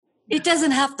It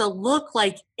doesn't have to look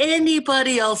like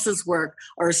anybody else's work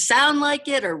or sound like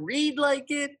it or read like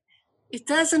it. It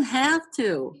doesn't have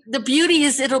to. The beauty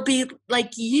is it'll be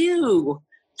like you,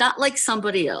 not like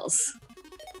somebody else.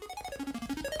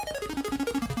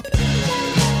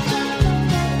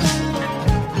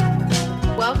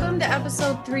 Welcome to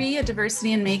episode 3 of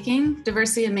Diversity in Making.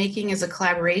 Diversity in Making is a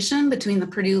collaboration between the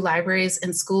Purdue Libraries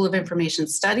and School of Information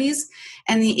Studies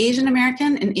and the Asian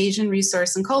American and Asian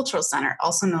Resource and Cultural Center,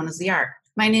 also known as the ARC.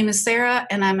 My name is Sarah,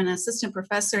 and I'm an assistant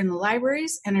professor in the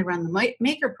libraries, and I run the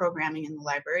Maker programming in the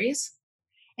libraries.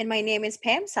 And my name is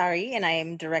Pam Sari, and I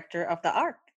am director of the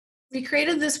ARC. We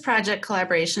created this project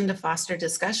collaboration to foster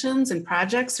discussions and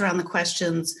projects around the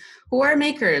questions, who are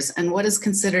makers and what is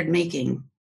considered making?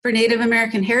 For Native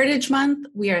American Heritage Month,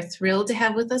 we are thrilled to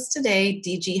have with us today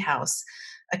D.G. House,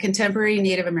 a contemporary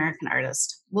Native American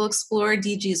artist. We'll explore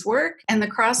D.G.'s work and the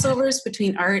crossovers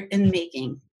between art and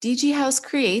making. D.G. House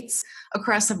creates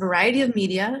across a variety of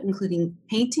media, including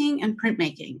painting and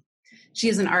printmaking. She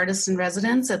is an artist in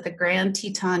residence at the Grand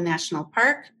Teton National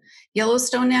Park,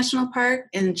 Yellowstone National Park,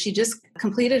 and she just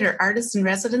completed her artist in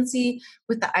residency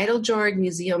with the Eiteljorg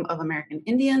Museum of American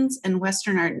Indians and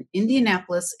Western Art in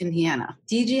Indianapolis, Indiana.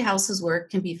 D.G. House's work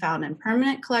can be found in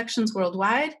permanent collections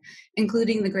worldwide,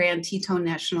 including the Grand Teton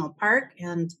National Park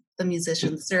and the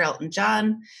musicians Sir Elton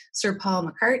John, Sir Paul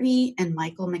McCartney, and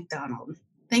Michael McDonald.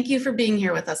 Thank you for being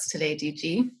here with us today,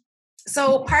 D.G.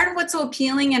 So part of what's so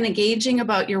appealing and engaging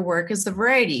about your work is the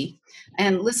variety.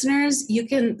 And listeners, you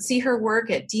can see her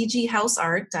work at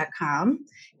dghouseart.com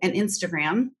and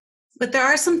Instagram. But there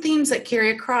are some themes that carry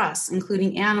across,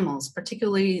 including animals,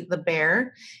 particularly the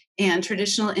bear, and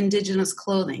traditional indigenous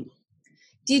clothing.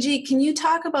 DG, can you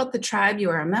talk about the tribe you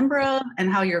are a member of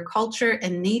and how your culture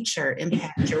and nature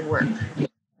impact your work?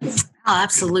 Oh,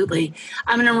 absolutely.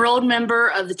 I'm an enrolled member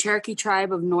of the Cherokee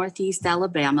tribe of Northeast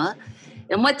Alabama.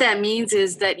 And what that means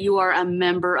is that you are a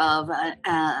member of,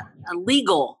 a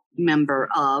legal member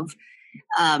of.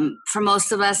 For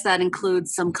most of us, that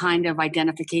includes some kind of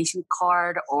identification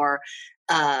card or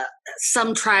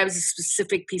some tribes a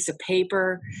specific piece of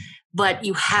paper. But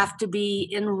you have to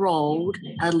be enrolled,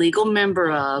 a legal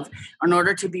member of, in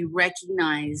order to be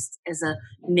recognized as a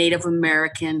Native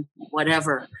American,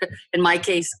 whatever, in my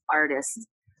case, artist.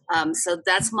 So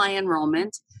that's my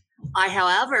enrollment. I,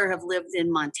 however, have lived in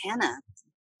Montana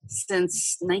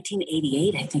since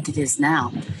 1988, I think it is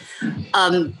now.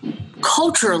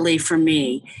 Culturally, for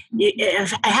me, I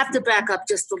have to back up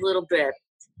just a little bit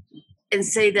and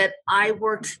say that I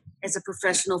worked as a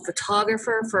professional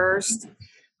photographer first,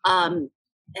 and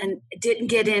didn't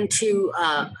get into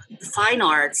fine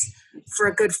arts for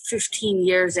a good 15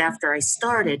 years after I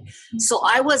started. So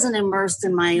I wasn't immersed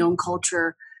in my own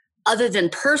culture other than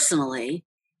personally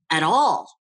at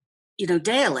all,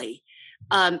 daily.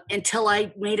 Until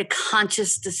I made a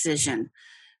conscious decision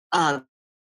to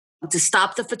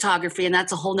stop the photography, and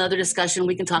that's a whole nother discussion.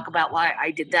 We can talk about why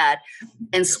I did that,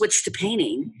 and switch to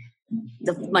painting.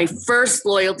 My first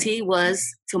loyalty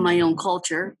was to my own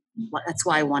culture. That's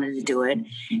why I wanted to do it.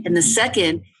 And the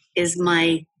second is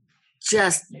my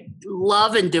just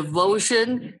love and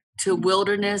devotion to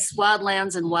wilderness,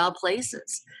 wildlands, and wild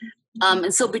places.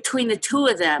 And so between the two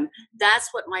of them, that's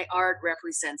what my art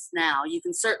represents now. You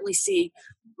can certainly see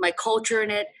my culture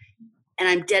in it, and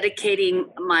I'm dedicating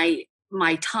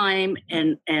my time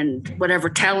and whatever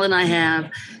talent I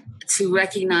have to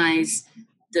recognize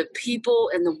the people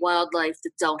and the wildlife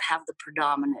that don't have the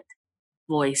predominant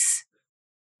voice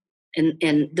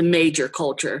in the major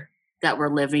culture that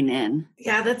we're living in.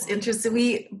 Yeah, that's interesting.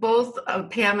 We both,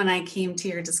 Pam and I, came to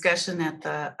your discussion at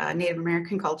the Native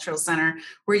American Cultural Center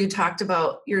where you talked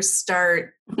about your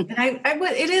start. And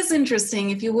it is interesting,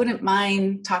 if you wouldn't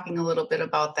mind talking a little bit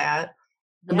about that.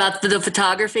 About the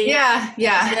photography?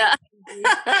 Yeah.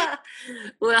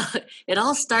 Well, it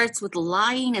all starts with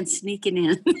lying and sneaking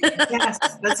in. Yes,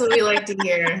 that's what we like to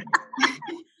hear.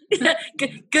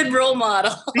 Good role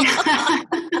model.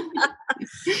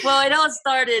 Well, it all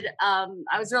started,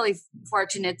 I was really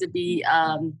fortunate to be,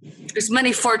 there's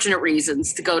many fortunate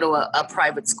reasons to go to a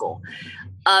private school.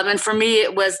 And for me,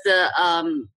 it was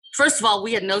first of all,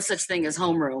 we had no such thing as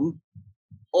homeroom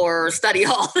or study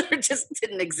hall. It just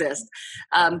didn't exist.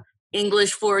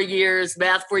 English 4 years,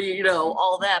 math 4 years,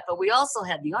 all that. But we also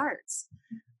had the arts.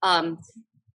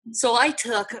 So I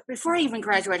took, before I even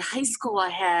graduated high school, I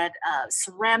had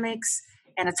ceramics,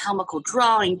 anatomical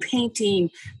drawing,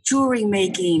 painting, jewelry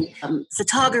making,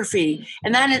 photography.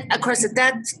 And then, of course, at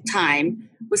that time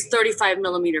was 35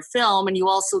 millimeter film. And you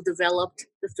also developed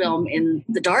the film in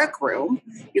the dark room.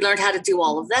 You learned how to do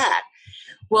all of that.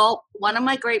 Well, one of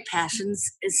my great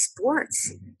passions is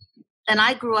sports. And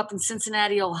I grew up in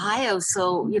Cincinnati, Ohio.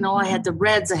 So, I had the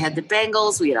Reds, I had the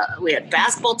Bengals. We had a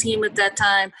basketball team at that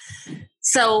time.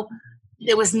 So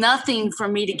there was nothing for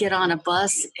me to get on a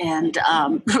bus and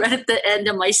right at the end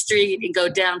of my street and go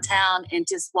downtown and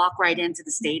just walk right into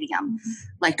the stadium,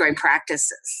 like during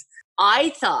practices. I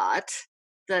thought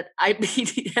that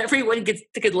everyone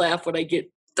could laugh when I get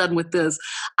done with this.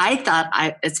 I thought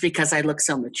it's because I look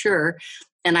so mature,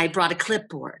 and I brought a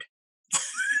clipboard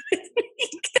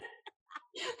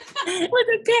with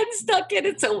a pen stuck in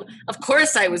it. So of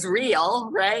course I was real,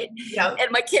 right? Yep.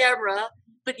 And my camera.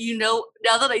 But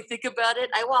now that I think about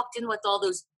it, I walked in with all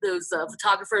those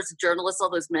photographers and journalists, all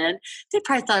those men. They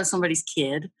probably thought I was somebody's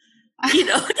kid, not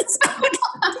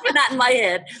in my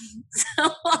head.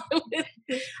 So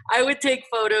I would take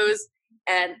photos,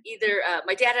 and either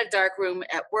my dad had a dark room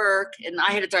at work, and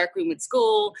I had a dark room at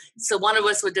school. So one of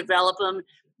us would develop them.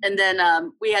 And then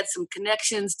we had some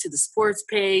connections to the sports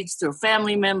page through a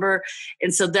family member.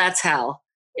 And so that's how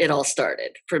it all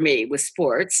started for me with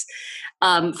sports.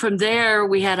 From there,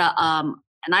 we had an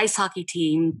ice hockey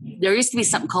team. There used to be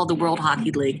something called the World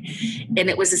Hockey League, and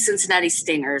it was the Cincinnati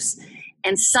Stingers.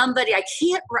 And somebody, I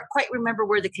can't quite remember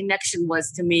where the connection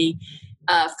was to me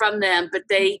from them, but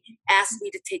they asked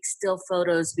me to take still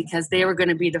photos because they were going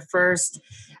to be the first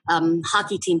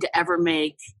hockey team to ever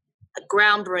make a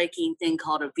groundbreaking thing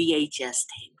called a VHS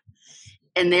tape.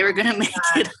 And they were going to make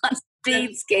it on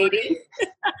speed skating.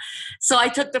 So I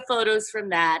took the photos from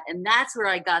that, and that's where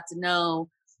I got to know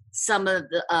some of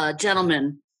the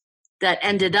gentlemen that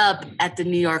ended up at the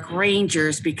New York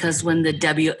Rangers, because when the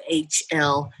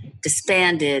WHL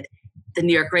disbanded, the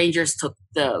New York Rangers took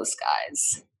those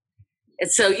guys.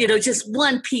 And so, just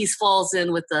one piece falls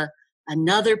in with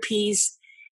another piece.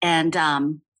 And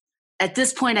at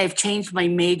this point, I've changed my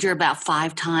major about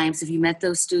 5 times. Have you met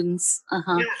those students?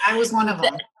 Uh-huh. Yeah, I was one of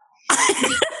them.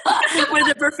 Where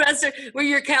the professor, where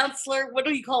your counselor, what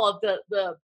do you call it?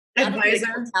 The advisor.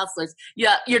 Counselors.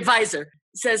 Yeah, your advisor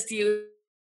says to you,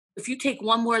 if you take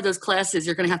one more of those classes,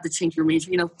 you're going to have to change your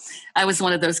major. I was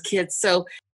one of those kids. So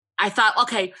I thought,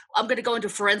 okay, I'm going to go into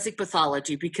forensic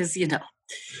pathology because,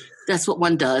 that's what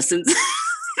one does. And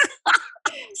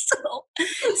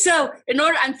so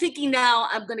I'm thinking now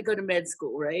I'm going to go to med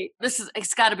school, right?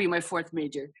 It's got to be my 4th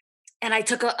major. And I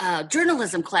took a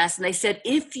journalism class, and they said,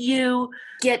 if you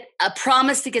get a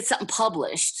promise to get something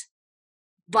published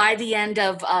by the end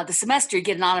of the semester, you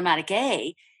get an automatic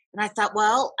A. And I thought,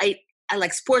 well, I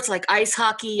like sports, like ice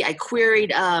hockey. I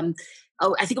queried, I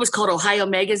think it was called Ohio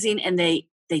Magazine, and they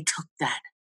took that.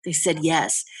 They said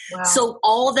yes. Wow. So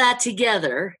all that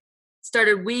together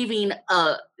started weaving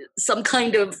some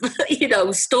kind of,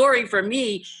 story for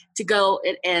me to go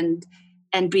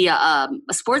and be a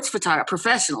sports photographer,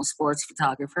 professional sports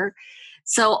photographer.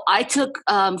 So I took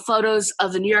photos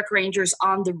of the New York Rangers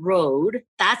on the road.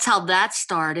 That's how that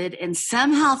started. And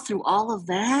somehow through all of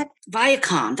that,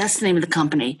 Viacom, that's the name of the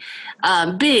company,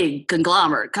 big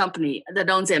conglomerate company that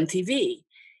owns MTV.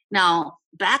 Now,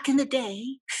 back in the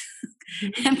day,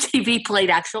 MTV played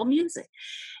actual music.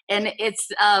 And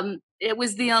it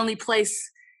was the only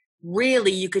place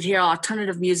really you could hear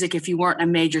alternative music if you weren't in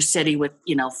a major city with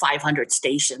 500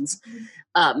 stations.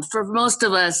 For most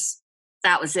of us,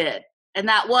 that was it, and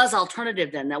that was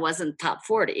alternative then. That wasn't top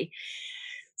 40.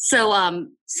 So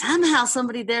somehow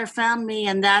somebody there found me,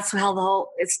 and that's how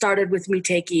it started, with me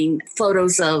taking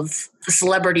photos of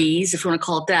celebrities, if you want to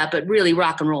call it that, but really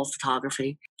rock and roll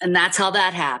photography. And that's how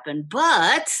that happened.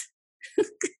 But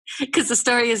because the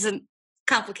story isn't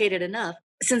complicated enough,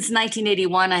 since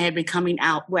 1981, I had been coming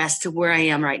out west to where I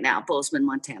am right now, Bozeman,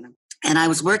 Montana. And I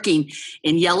was working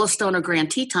in Yellowstone or Grand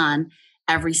Teton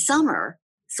every summer.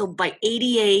 So by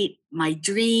 88, my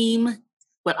dream,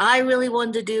 what I really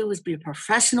wanted to do was be a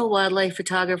professional wildlife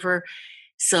photographer.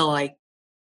 So I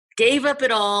gave up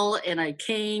it all, and I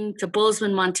came to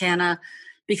Bozeman, Montana,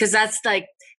 because that's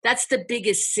the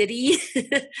biggest city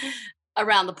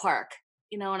around the park.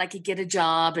 And I could get a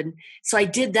job. And so I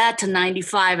did that to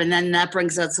 95. And then that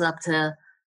brings us up to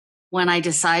when I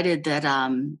decided that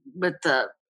with the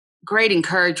great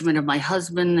encouragement of my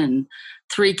husband and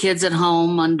 3 kids at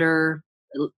home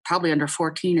probably under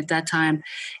 14 at that time,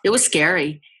 it was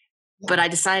scary. But I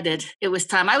decided it was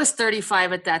time. I was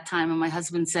 35 at that time. And my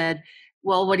husband said,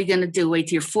 well, what are you going to do? Wait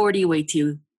till you're 40, wait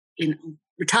till you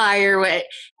retire.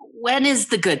 When is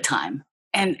the good time?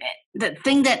 And the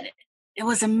thing that, it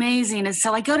was amazing. And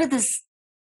so I go to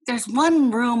there's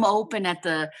one room open at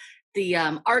the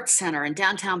art center in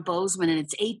downtown Bozeman, and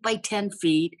it's 8 by 10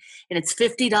 feet, and it's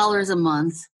 $50 a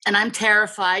month. And I'm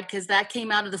terrified because that came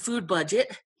out of the food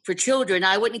budget. for children.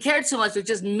 I wouldn't care so much with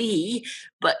just me,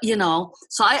 but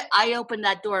so I opened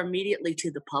that door immediately to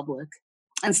the public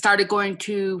and started going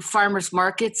to farmers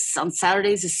markets on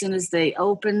Saturdays as soon as they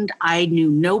opened. I knew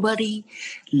nobody,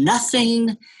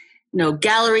 nothing, no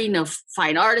gallery, no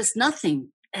fine artist, nothing.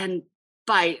 And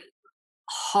by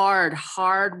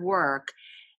hard work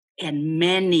and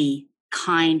many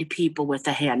kind people with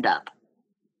a hand up,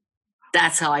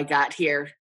 that's how I got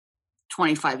here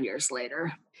 25 years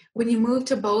later. When you moved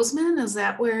to Bozeman, is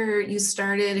that where you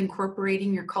started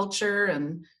incorporating your culture?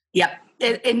 And yep.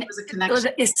 And was a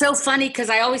connection? It's so funny because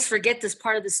I always forget this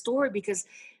part of the story because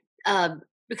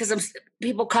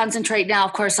people concentrate now,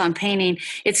 of course, on painting.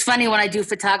 It's funny when I do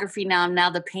photography now, I'm now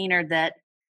the painter that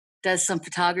does some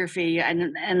photography.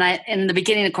 And I, in the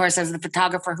beginning, of course, I was the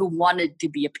photographer who wanted to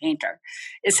be a painter,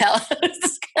 is how it's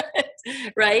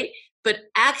described, right? But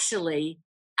actually,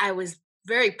 I was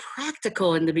very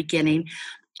practical in the beginning.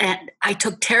 And I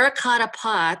took terracotta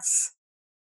pots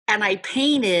and I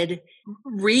painted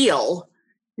real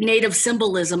Native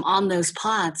symbolism on those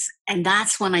pots. And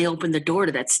that's when I opened the door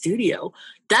to that studio.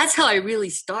 That's how I really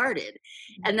started.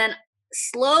 And then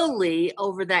slowly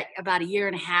over that about a year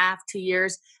and a half, 2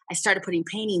 years, I started putting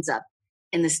paintings up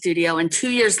in the studio. And 2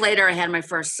 years later, I had my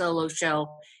first solo show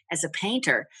as a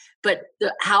painter. But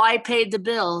how I paid the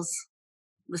bills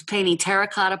was painting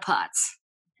terracotta pots.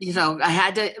 I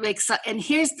had to make and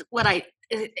here's what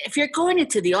if you're going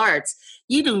into the arts,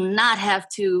 you do not have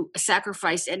to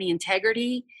sacrifice any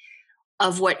integrity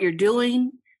of what you're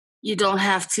doing. You don't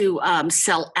have to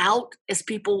sell out, as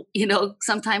people,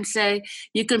 sometimes say.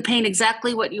 You can paint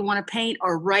exactly what you want to paint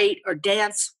or write or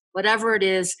dance, whatever it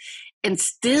is, and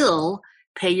still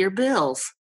pay your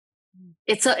bills.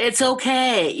 It's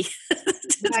okay.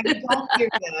 Yeah, you don't hear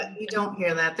that. You don't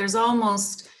hear that. There's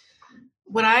almost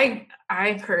what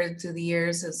I've heard through the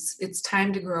years is it's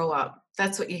time to grow up.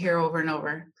 That's what you hear over and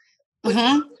over. Put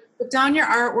down your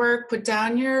artwork, put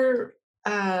down your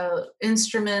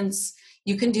instruments.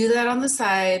 You can do that on the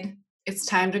side. It's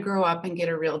time to grow up and get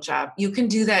a real job. You can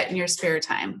do that in your spare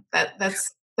time.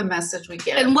 That's the message we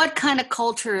get. And what kind of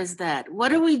culture is that?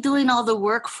 What are we doing all the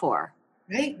work for?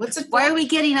 Right? Why are we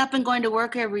getting up and going to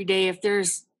work every day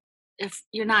if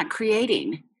you're not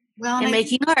creating? And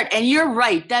making art? And you're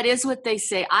right. That is what they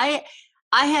say. I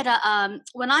had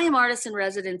when I am artist in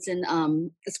residence in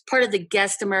it's part of the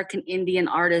Guest American Indian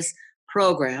Artist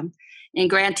Program in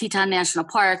Grand Teton National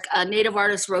Park. Native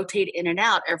artists rotate in and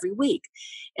out every week,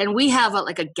 and we have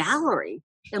like a gallery,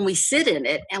 and we sit in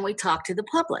it and we talk to the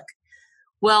public.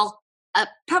 Well, a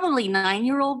probably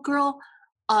 9-year-old girl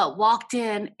walked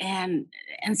in and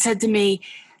said to me,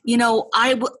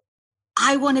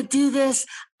 I want to do this.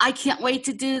 I can't wait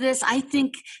to do this. I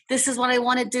think this is what I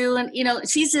want to do. And,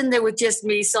 she's in there with just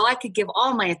me, so I could give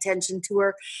all my attention to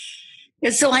her.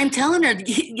 And so I'm telling her,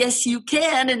 yes, you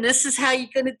can. And this is how you're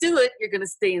going to do it. You're going to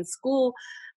stay in school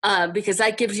because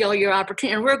that gives you all your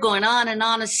opportunity. And we're going on,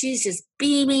 and she's just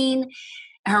beaming.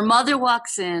 Her mother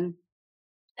walks in,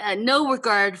 no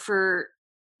regard for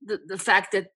the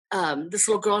fact that this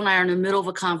little girl and I are in the middle of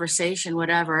a conversation,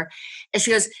 whatever. And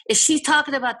she goes, is she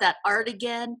talking about that art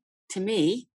again to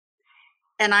me?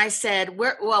 And I said,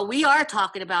 we are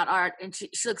talking about art. And she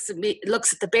looks at me,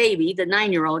 looks at the baby, the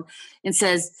 9-year-old, and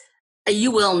says, you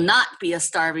will not be a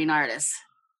starving artist.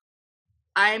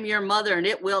 I am your mother, and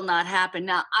it will not happen.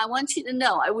 Now, I want you to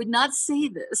know, I would not say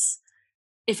this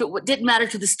if it didn't matter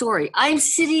to the story. I'm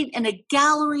sitting in a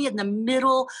gallery in the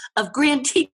middle of Grand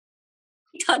Teton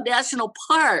National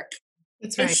Park.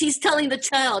 That's right. And she's telling the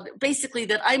child basically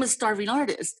that I'm a starving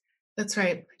artist. That's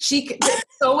right. It's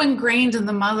so ingrained in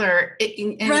the mother.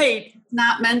 Right. It's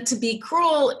not meant to be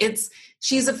cruel.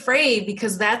 She's afraid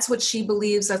because that's what she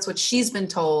believes. That's what she's been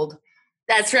told.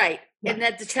 That's right. Yeah. And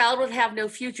that the child would have no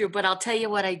future. But I'll tell you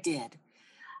what I did.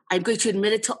 I'm going to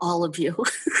admit it to all of you.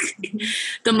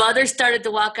 The mother started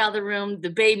to walk out of the room, the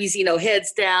baby's,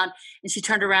 heads down, and she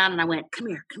turned around and I went, come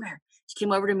here. She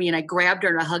came over to me and I grabbed her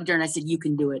and I hugged her and I said, you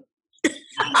can do it.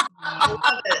 I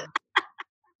love it.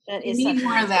 That is need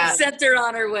more of that. Sent her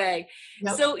on her way.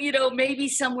 Yep. So, maybe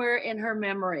somewhere in her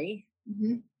memory,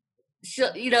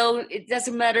 it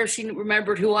doesn't matter if she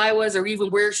remembered who I was or even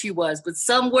where she was, but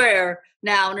somewhere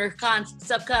now in her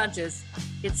subconscious,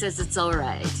 it says it's all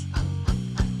right.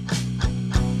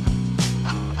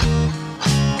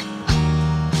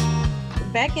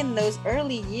 Back in those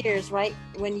early years, right,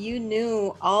 when you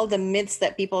knew all the myths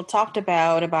that people talked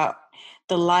about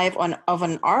the life of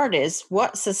an artist,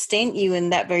 what sustained you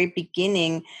in that very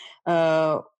beginning?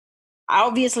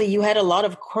 Obviously, you had a lot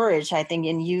of courage, I think,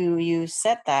 and you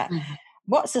said that. Mm-hmm.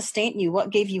 What sustained you?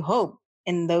 What gave you hope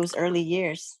in those early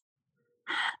years?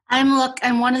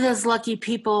 I'm one of those lucky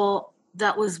people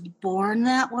that was born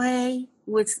that way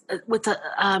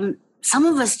some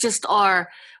of us just are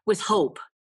with hope,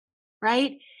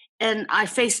 right? And I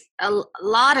face a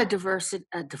lot of diversity,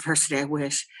 I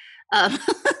wish. Um,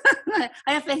 I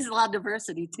have faced a lot of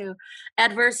diversity too,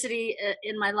 adversity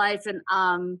in my life. And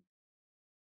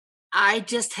I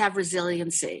just have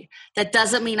resiliency. That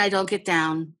doesn't mean I don't get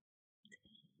down.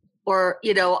 Or,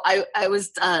 I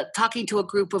was talking to a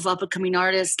group of up and coming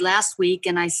artists last week,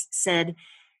 and I said,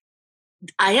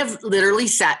 I have literally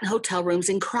sat in hotel rooms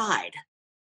and cried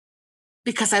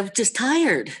because I was just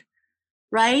tired,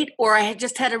 right? Or I had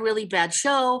just had a really bad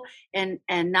show, and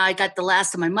now I got the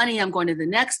last of my money. I'm going to the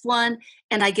next one,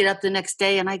 and I get up the next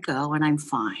day and I go and I'm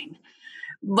fine.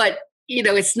 But,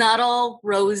 it's not all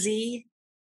rosy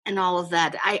and all of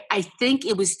that. I think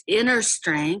it was inner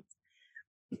strength.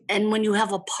 And when you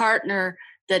have a partner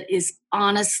that is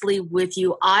honestly with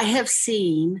you, I have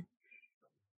seen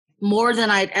more than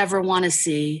I'd ever want to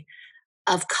see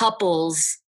of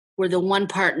couples where the one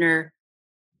partner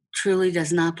truly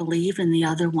does not believe in the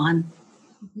other one,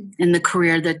 in the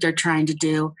career that they're trying to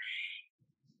do.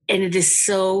 And it is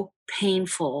so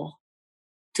painful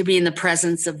to be in the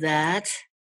presence of that.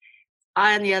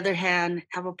 I, on the other hand,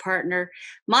 have a partner.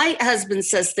 My husband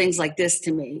says things like this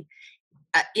to me.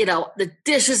 The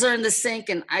dishes are in the sink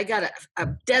and I got a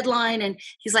deadline. And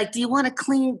he's like, do you want to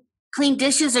clean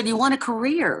dishes or do you want a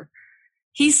career?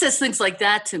 He says things like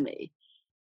that to me.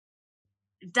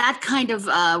 That kind of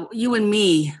you and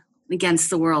me against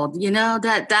the world,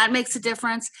 that makes a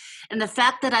difference. And the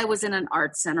fact that I was in an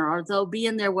art center, although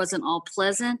being there wasn't all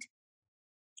pleasant,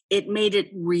 it made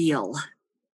it real.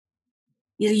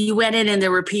 You went in and there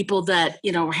were people that,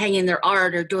 were hanging their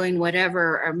art or doing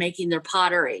whatever or making their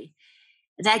pottery.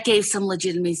 That gave some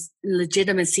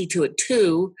legitimacy to it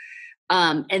too.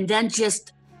 And then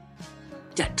just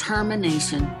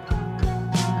determination.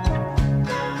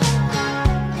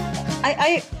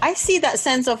 I see that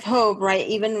sense of hope, right?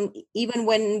 Even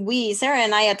when Sarah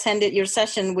and I attended your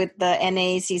session with the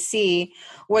NAACC,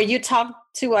 where you talked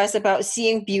to us about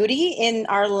seeing beauty in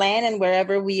our land and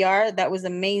wherever we are, that was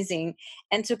amazing.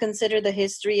 And to consider the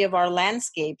history of our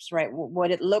landscapes, right?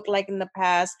 What it looked like in the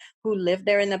past, who lived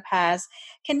there in the past.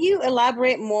 Can you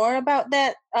elaborate more about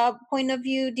that point of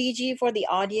view, DG, for the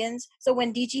audience? So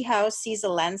when DG House sees a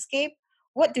landscape,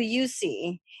 what do you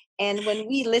see? And when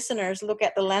we listeners look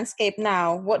at the landscape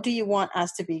now, what do you want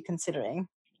us to be considering?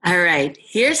 All right,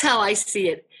 here's how I see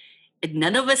it. And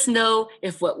none of us know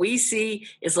if what we see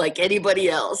is like anybody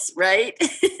else, right?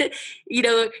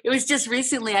 It was just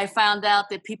recently I found out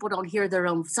that some people don't hear their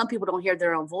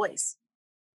own voice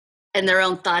and their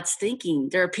own thoughts thinking.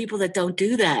 There are people that don't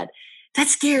do that. That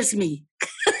scares me.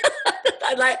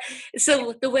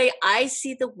 So the way I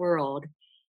see the world,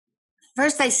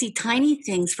 first I see tiny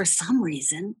things for some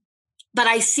reason, but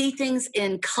I see things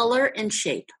in color and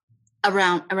shape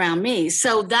around me.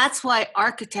 So that's why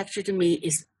architecture to me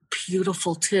is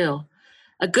beautiful too.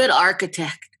 A good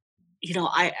architect,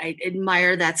 I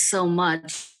admire that so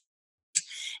much.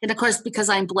 And of course, because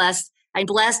I'm blessed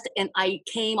and I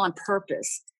came on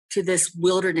purpose to this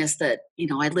wilderness that,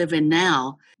 I live in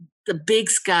now. The big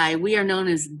sky, we are known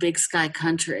as big sky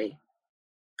country.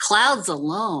 Clouds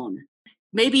alone.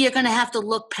 Maybe you're going to have to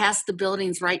look past the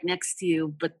buildings right next to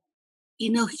you, but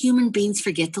human beings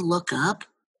forget to look up.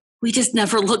 We just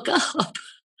never look up.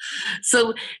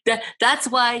 So that's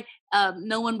why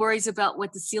no one worries about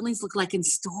what the ceilings look like in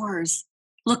stores.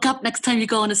 Look up next time you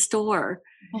go in a store.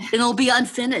 And it'll be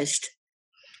unfinished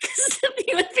because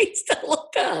human beings don't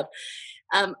look up.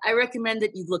 I recommend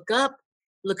that you look up,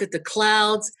 look at the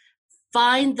clouds,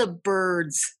 find the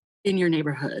birds in your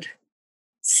neighborhood.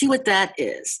 See what that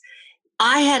is.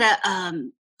 I had a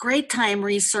great time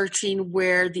researching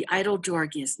where the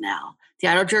Eiteljorg is now. The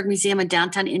Eiteljorg Museum in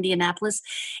downtown Indianapolis.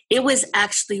 It was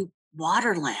actually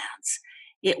waterlands.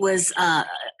 It was a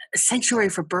sanctuary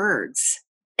for birds.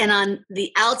 And on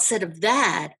the outset of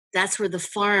that, that's where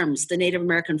the Native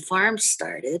American farms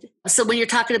started. So when you're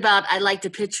talking about, I like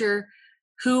to picture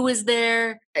who was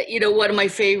there. One of my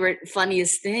favorite,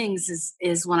 funniest things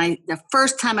is when the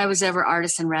first time I was ever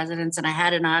artist in residence and I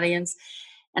had an audience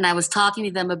and I was talking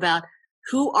to them about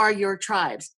who are your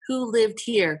tribes? Who lived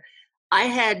here? I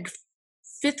had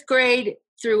 5th grade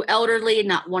through elderly,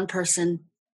 not one person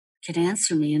could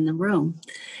answer me in the room.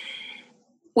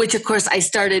 Which, of course, I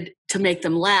started to make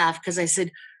them laugh because I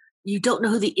said, you don't know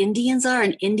who the Indians are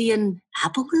in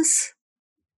Indianapolis?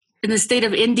 In the state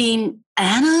of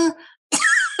Indiana?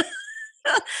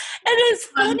 And it's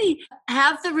funny.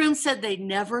 Half the room said they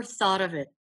never thought of it,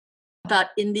 about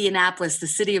Indianapolis, the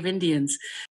city of Indians.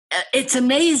 It's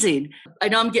amazing. I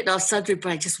know I'm getting off subject,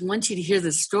 but I just want you to hear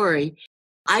the story.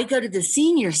 I go to the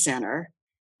senior center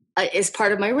as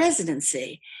part of my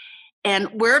residency. And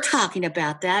we're talking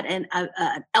about that. And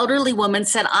an elderly woman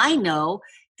said, I know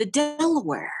the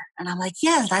Delaware. And I'm like,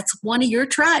 yeah, that's one of your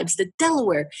tribes, the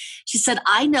Delaware. She said,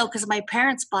 I know because my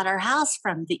parents bought our house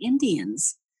from the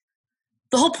Indians.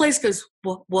 The whole place goes,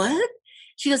 what?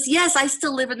 She goes, yes, I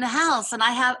still live in the house. And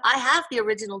I have the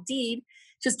original deed.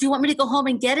 She goes, do you want me to go home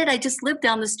and get it? I just live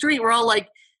down the street. We're all like,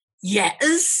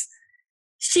 yes.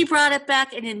 She brought it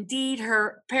back. And indeed,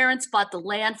 her parents bought the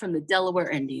land from the Delaware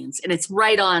Indians. And it's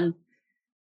right on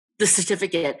the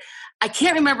certificate. I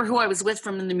can't remember who I was with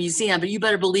from in the museum, but you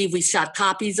better believe we shot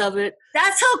copies of it.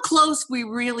 That's how close we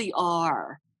really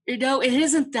are. It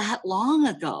isn't that long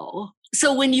ago.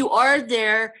 So when you are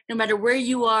there, no matter where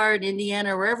you are in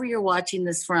Indiana, wherever you're watching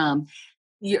this from,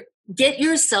 you get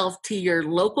yourself to your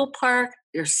local park,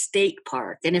 your state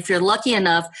park. And if you're lucky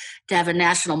enough to have a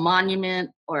national monument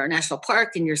or a national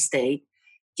park in your state,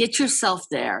 get yourself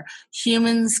there.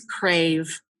 Humans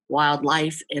crave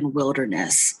wildlife and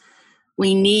wilderness.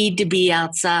 We need to be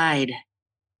outside.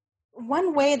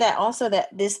 One way that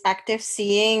this active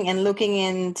seeing and looking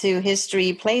into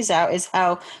history plays out is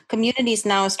how communities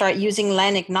now start using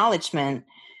land acknowledgement.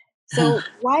 So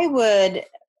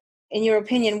in your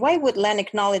opinion, why would land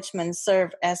acknowledgement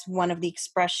serve as one of the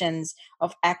expressions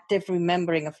of active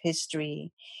remembering of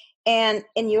history? And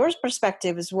in your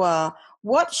perspective as well,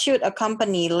 what should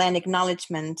accompany land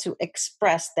acknowledgement to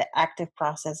express the active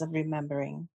process of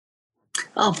remembering?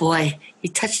 Oh boy, you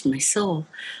touched my soul.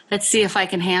 Let's see if I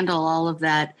can handle all of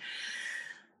that.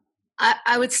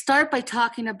 I would start by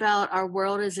talking about our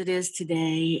world as it is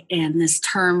today and this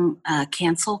term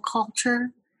cancel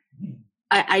culture.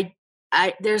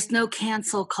 There's no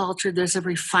cancel culture. There's a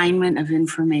refinement of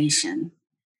information,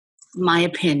 my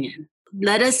opinion.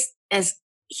 Let us, as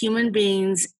human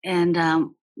beings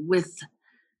and with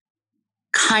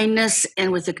kindness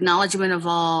and with acknowledgement of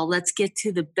all, let's get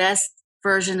to the best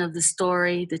version of the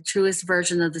story, the truest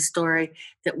version of the story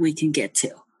that we can get to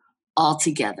all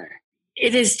together.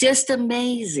 It is just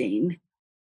amazing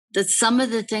that some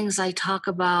of the things I talk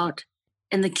about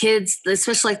and the kids,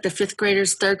 especially like the 5th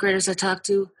graders, 3rd graders I talk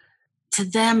to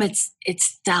them it's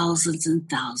thousands and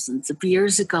thousands of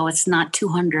years ago. It's not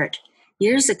 200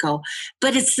 years ago,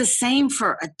 but it's the same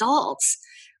for adults.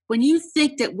 When you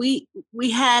think that we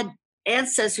had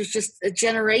ancestors just a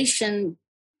generation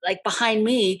like behind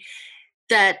me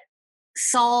that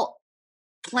saw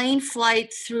plane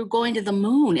flight through going to the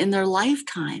moon in their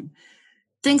lifetime.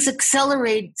 Things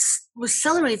accelerate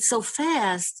so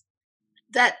fast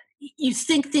that you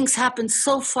think things happened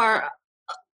so far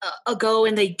ago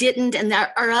and they didn't. And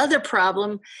our other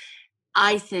problem,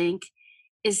 I think,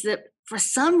 is that for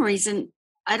some reason,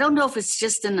 I don't know if it's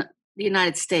just in the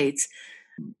United States,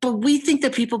 but we think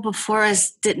that people before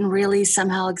us didn't really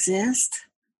somehow exist.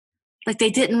 Like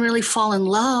they didn't really fall in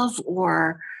love,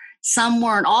 or some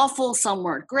weren't awful, some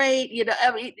weren't great.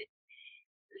 I mean,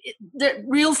 the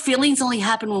real feelings only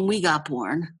happen when we got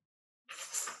born.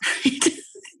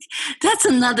 That's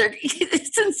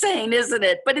it's insane, isn't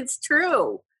it? But it's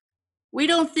true. We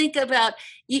don't think about,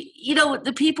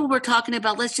 the people we're talking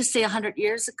about, let's just say 100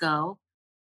 years ago,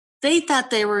 they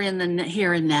thought they were in the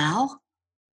here and now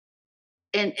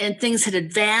and things had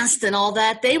advanced and all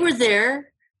that. They were there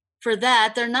for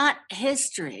that. They're not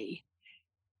history,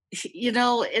 in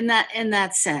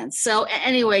that sense. So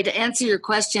anyway, to answer your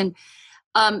question,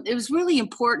 it was really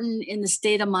important in the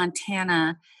state of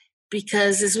Montana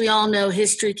because, as we all know,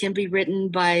 history can be written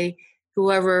by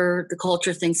whoever the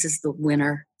culture thinks is the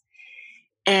winner.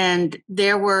 And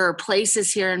there were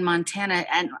places here in Montana,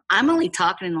 and I'm only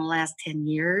talking in the last 10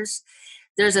 years,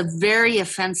 there's a very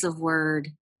offensive word,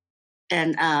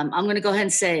 and I'm going to go ahead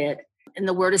and say it, and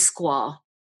the word is squaw,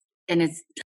 and it's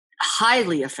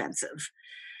highly offensive.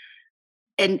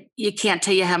 And you can't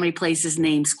tell you how many places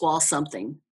name squaw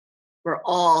something. We're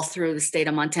all through the state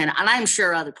of Montana, and I'm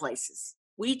sure other places.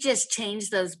 We just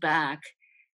changed those back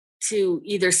to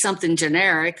either something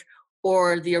generic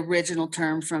or the original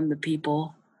term from the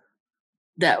people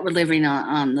that were living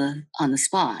on the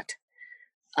spot.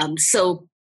 So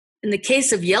in the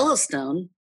case of Yellowstone,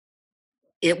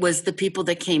 it was the people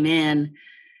that came in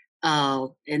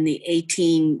the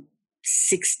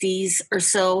 1860s or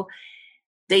so.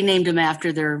 They named them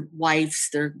after their wives,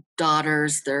 their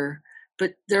daughters,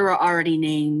 but there were already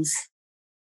names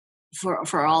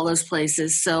for all those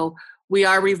places. So we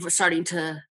are starting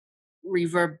to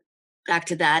revert back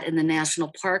to that in the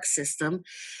national park system.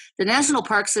 The national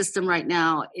park system right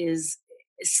now is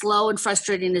as slow and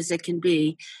frustrating as it can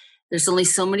be. There's only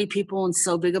so many people and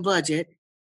so big a budget.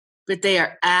 but they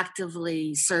are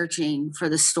actively searching for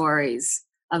the stories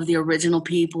of the original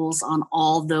peoples on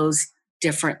all those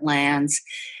different lands.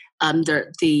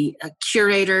 The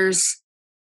curators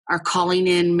are calling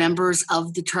in members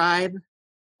of the tribe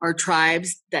or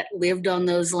tribes that lived on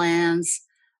those lands.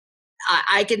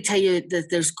 I can tell you that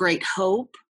there's great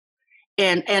hope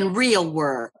and real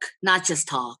work, not just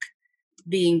talk,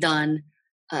 being done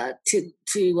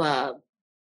to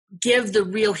give the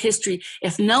real history.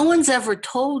 If no one's ever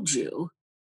told you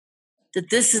that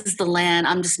this is the land,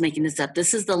 I'm just making this up,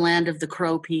 this is the land of the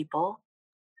Crow people.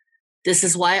 This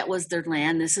is why it was their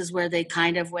land. This is where they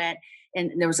kind of went.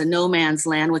 And there was a no man's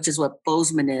land, which is what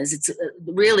Bozeman is. It's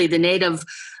really the native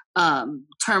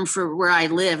term for where I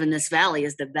live in this valley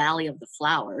is the Valley of the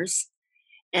Flowers.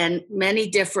 And many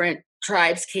different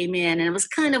tribes came in, and it was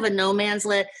kind of a no man's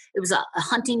land. It was a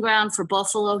hunting ground for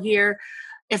buffalo here.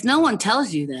 If no one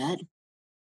tells you that,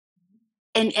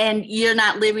 and you're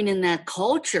not living in that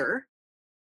culture,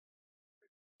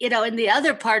 and the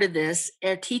other part of this,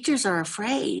 our teachers are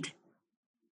afraid.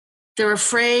 They're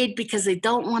afraid because they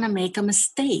don't want to make a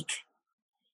mistake.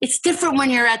 It's different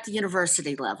when you're at the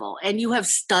university level and you have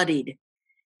studied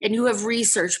and you have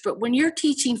researched, but when you're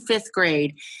teaching 5th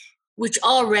grade, which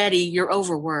already you're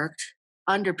overworked,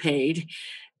 underpaid,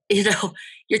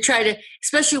 you're trying to,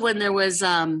 especially when there was,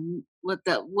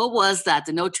 what was that?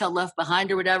 The No Child Left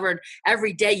Behind or whatever. And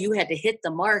every day you had to hit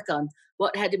the mark on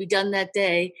what had to be done that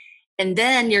day. And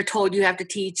then you're told you have to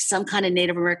teach some kind of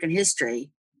Native American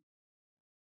history.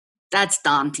 That's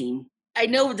daunting. I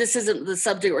know this isn't the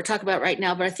subject we're talking about right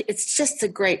now, but I think it's just a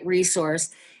great resource.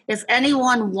 If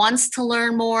anyone wants to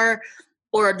learn more,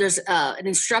 or there's an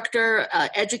instructor,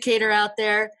 educator out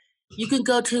there, you can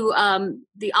go to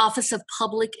the Office of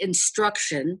Public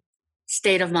Instruction,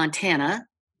 State of Montana,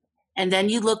 and then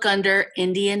you look under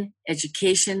Indian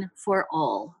Education for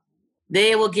All.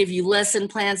 They will give you lesson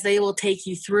plans. They will take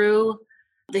you through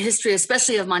the history,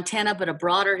 especially of Montana, but a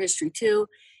broader history too,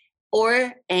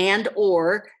 or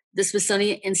the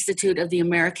Smithsonian Institute of the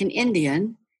American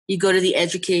Indian. You go to the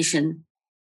education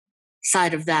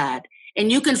side of that,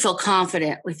 and you can feel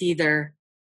confident with either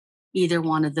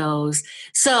one of those.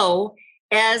 So,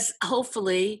 as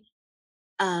hopefully,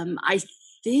 I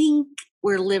think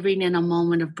we're living in a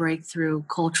moment of breakthrough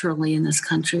culturally in this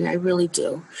country. I really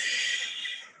do.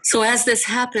 So, as this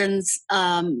happens,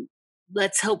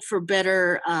 let's hope for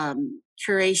better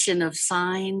curation of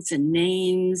signs and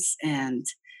names and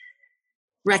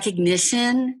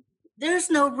recognition. There's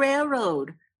no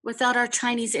railroad without our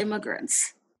Chinese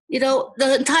immigrants.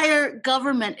 The entire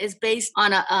government is based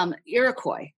on a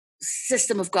Iroquois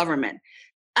system of government.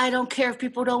 I don't care if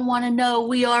people don't want to know.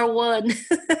 We are one.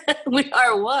 We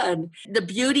are one. The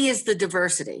beauty is the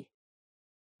diversity.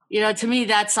 To me,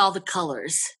 that's all the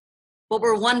colors. But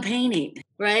we're one painting,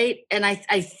 right? And I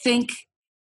think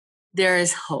there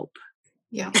is hope.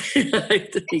 Yeah.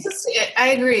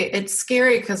 I agree. It's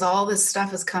scary because all this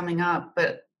stuff is coming up,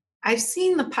 but I've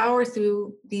seen the power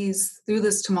through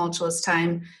this tumultuous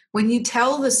time when you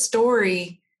tell the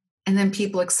story and then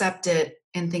people accept it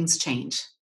and things change.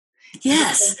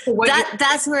 Yes,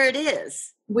 that's where it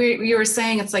is. You were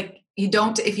saying it's like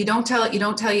if you don't tell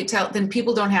it, then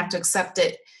people don't have to accept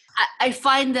it. I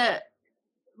find that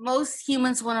most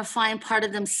humans want to find part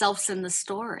of themselves in the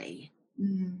story.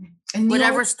 And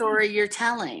whatever story you're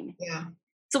telling. Yeah.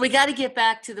 So we got to get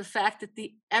back to the fact that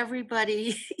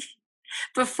everybody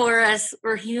before us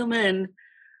were human.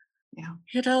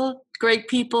 Yeah. Great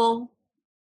people.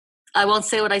 I won't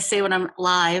say what I say when I'm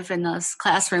live in this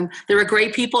classroom. There were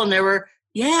great people, and there were,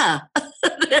 there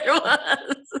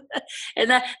was. And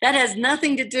that has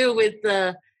nothing to do with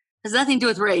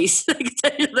race. I can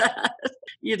tell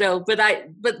you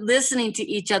that. But listening to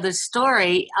each other's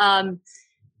story,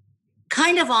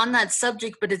 kind of on that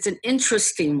subject, but it's an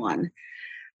interesting one,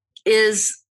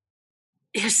 this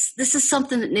is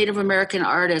something that Native American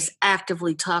artists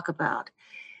actively talk about.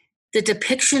 The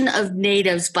depiction of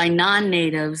natives by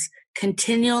non-natives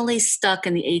continually stuck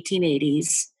in the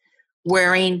 1880s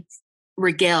wearing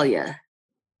regalia.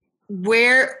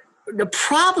 Where the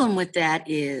problem with that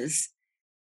is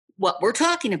what we're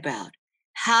talking about.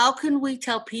 How can we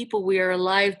tell people we are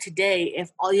alive today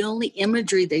if the only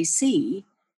imagery they see,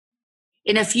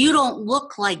 and if you don't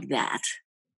look like that,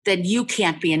 then you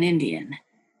can't be an Indian.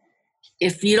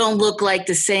 If you don't look like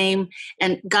the same,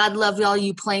 and God love all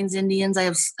you Plains Indians,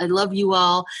 I love you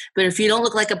all, but if you don't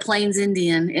look like a Plains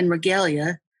Indian in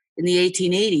regalia in the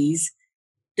 1880s,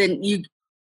 then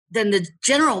the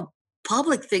general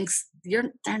public thinks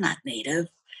they're not Native.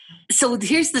 So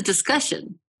here's the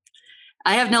discussion.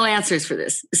 I have no answers for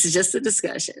this. This is just a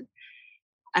discussion.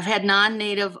 I've had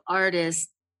non-Native artists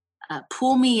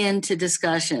pull me into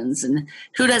discussions, and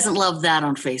who doesn't love that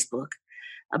on Facebook,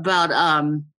 about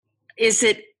is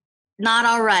it not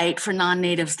all right for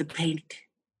non-natives to paint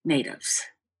natives?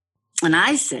 And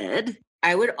I said,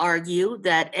 I would argue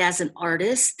that as an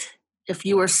artist, if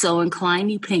you are so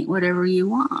inclined, you paint whatever you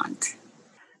want.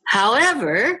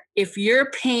 However, if you're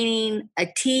painting a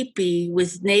teepee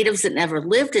with natives that never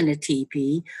lived in a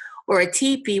teepee, or a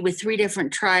teepee with 3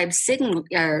 different tribes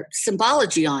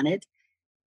symbology on it,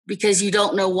 because you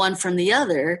don't know one from the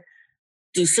other,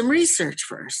 do some research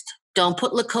first. Don't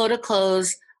put Lakota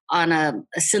clothes on a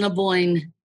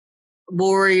Assiniboine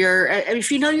warrior. I mean,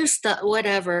 if you know your stuff,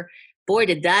 whatever. Boy,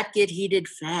 did that get heated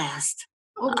fast.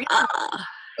 Oh,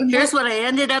 really? Here's what I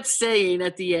ended up saying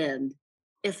at the end.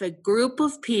 If a group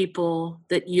of people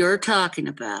that you're talking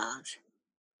about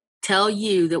tell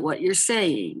you that what you're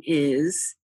saying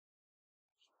is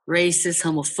racist,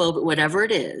 homophobic, whatever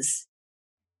it is,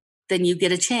 then you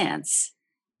get a chance.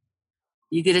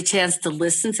 You get a chance to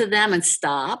listen to them and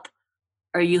stop,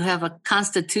 or you have a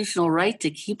constitutional right to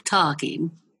keep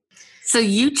talking. So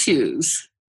you choose.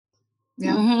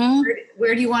 Yeah. Mm-hmm.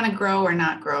 Where do you want to grow or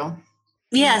not grow?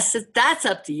 Yes, that's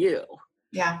up to you.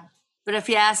 Yeah. But if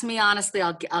you ask me honestly,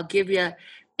 I'll give you,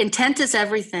 intent is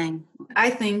everything.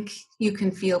 I think you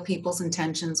can feel people's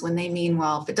intentions when they mean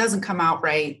well. If it doesn't come out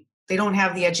right, they don't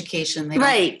have the education.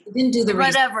 They didn't do the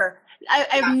research. Whatever.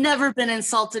 I've never been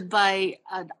insulted by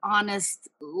an honest,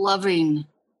 loving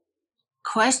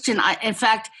question. In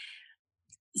fact,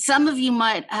 some of you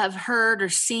might have heard or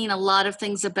seen a lot of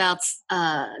things about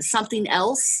something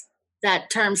else, that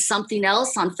term something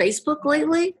else on Facebook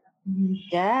lately.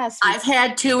 Yes. I've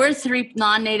had 2 or 3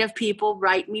 non-native people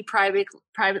write me privately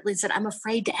and said, I'm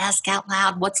afraid to ask out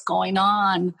loud what's going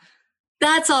on.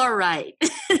 That's all right.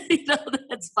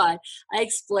 That's fine. I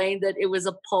explained that it was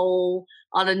a poll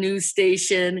on a news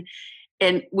station,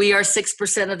 and we are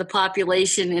 6% of the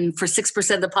population. And for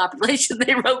 6% of the population,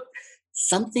 they wrote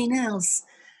something else.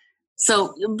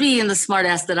 So being the smart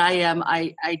ass that I am,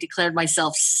 I declared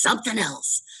myself something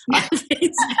else on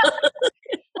Facebook.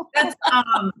 That's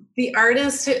the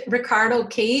artist Ricardo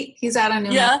Kate. He's out of New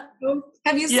Mexico.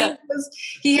 Have you seen this?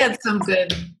 He had some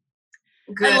good.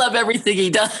 I love everything he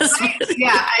does.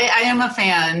 I am a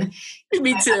fan.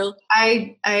 Me too.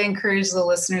 I encourage the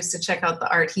listeners to check out the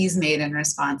art he's made in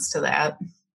response to that.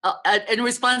 In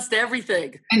response to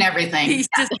everything. And everything. He's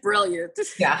just brilliant.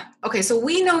 Yeah. Okay, so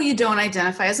we know you don't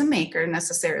identify as a maker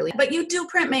necessarily, but you do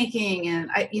printmaking, and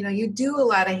you do a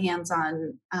lot of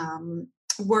hands-on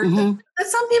work that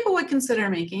some people would consider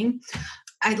making.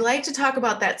 I'd like to talk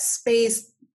about that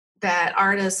space that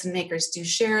artists and makers do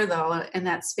share, though, and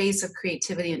that space of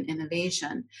creativity and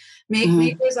innovation.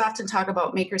 Makers often talk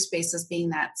about maker spaces being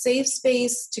that safe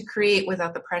space to create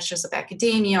without the pressures of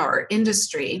academia or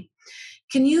industry.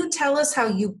 Can you tell us how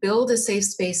you build a safe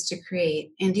space to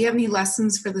create? And do you have any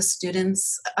lessons for the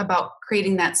students about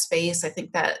creating that space? I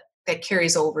think that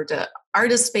carries over to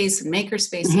artist space and maker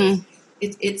spaces.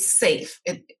 It's safe.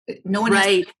 No one has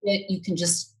to do it. You can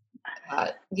just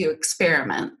you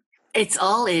experiment. It's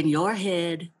all in your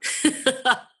head.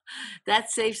 That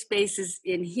safe space is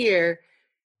in here.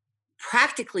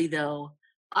 Practically, though,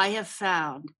 I have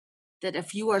found that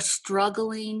if you are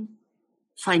struggling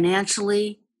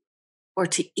financially or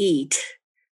to eat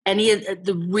any of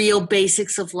the real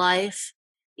basics of life,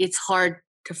 it's hard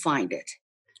to find it.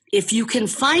 If you can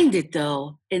find it,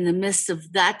 though, in the midst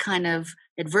of that kind of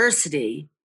adversity,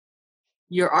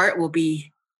 your art will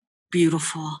be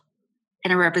beautiful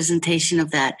and a representation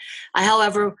of that. I,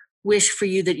 however, wish for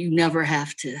you that you never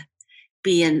have to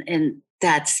be in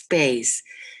that space.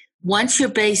 Once your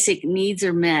basic needs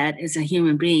are met as a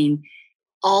human being,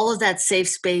 all of that safe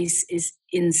space is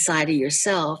inside of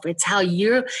yourself. It's how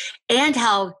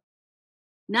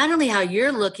not only how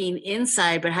you're looking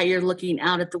inside, but how you're looking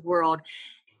out at the world.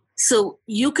 So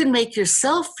you can make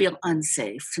yourself feel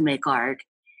unsafe to make art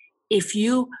if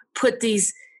you put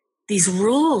these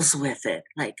rules with it.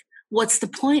 Like, what's the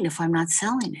point if I'm not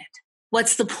selling it?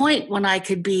 What's the point when I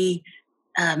could be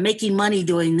making money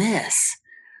doing this?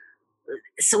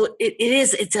 So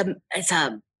it's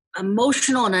a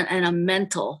emotional and a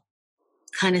mental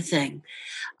kind of thing.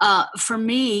 For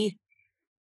me,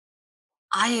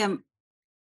 I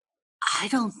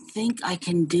don't think I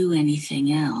can do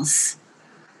anything else.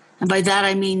 And by that,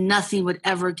 I mean nothing would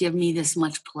ever give me this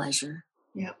much pleasure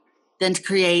than to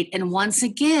create. And once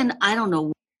again, I don't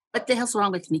know what the hell's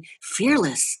wrong with me.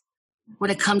 Fearless when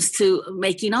it comes to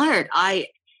making art.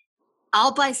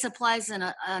 I'll buy supplies in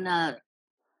a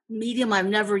medium I've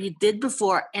never did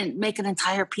before and make an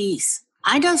entire piece.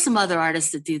 I know some other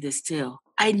artists that do this too.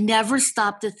 I never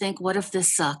stop to think, what if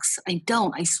this sucks? I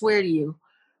don't. I swear to you.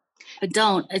 I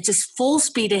don't. It's just full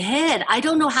speed ahead. I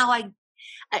don't know how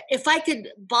if I could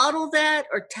bottle that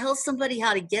or tell somebody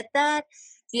how to get that,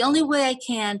 the only way I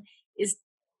can is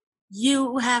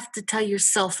you have to tell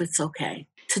yourself it's okay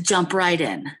to jump right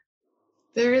in.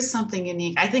 There is something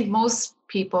unique. I think most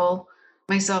people,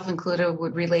 myself included,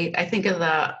 would relate. I think of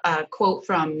the quote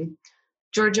from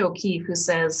George O'Keeffe who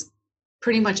says,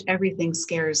 pretty much everything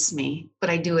scares me, but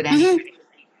I do it anyway. Mm-hmm.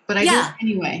 But I do it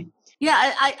anyway. Yeah,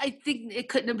 I think it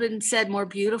couldn't have been said more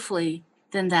beautifully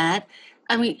than that.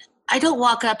 I mean, I don't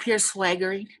walk up here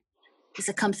swaggering as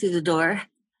I come through the door.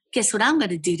 Guess what I'm going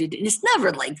to do today? It's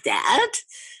never like that.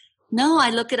 No,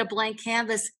 I look at a blank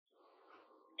canvas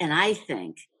and I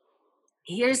think,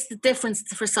 here's the difference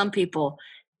for some people.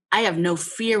 I have no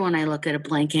fear when I look at a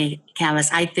blank canvas.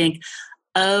 I think,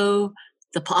 oh,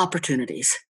 the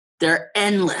opportunities. They're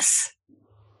endless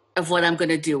of what I'm going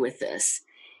to do with this.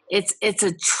 It's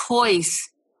a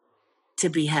choice to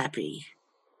be happy.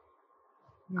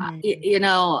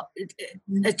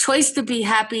 A choice to be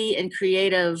happy and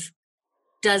creative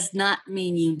does not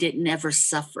mean you didn't ever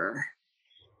suffer.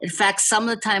 In fact, some of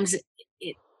the times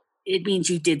it means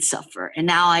you did suffer. And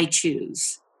now I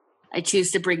choose. I choose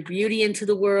to bring beauty into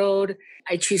the world.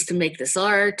 I choose to make this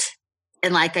art.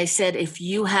 And like I said, if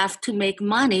you have to make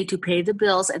money to pay the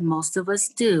bills, and most of us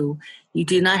do, you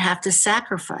do not have to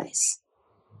sacrifice.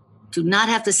 Do not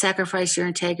have to sacrifice your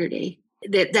integrity.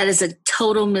 That is a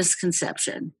total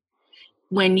misconception.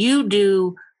 When you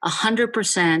do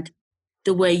 100%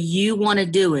 the way you want to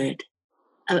do it,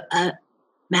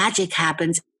 magic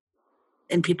happens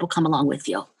and people come along with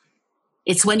you.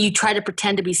 It's when you try to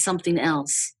pretend to be something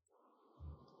else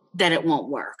that it won't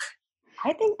work.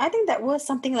 I think that was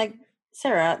something like,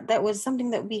 Sarah, that was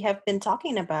something that we have been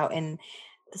talking about in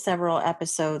the several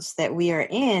episodes that we are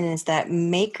in, is that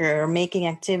making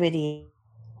activity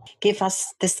give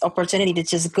us this opportunity to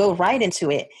just go right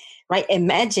into it, right?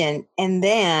 Imagine, and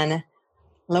then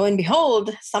lo and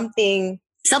behold, something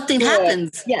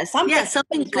happens. Yeah,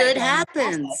 something good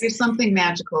happens. There's something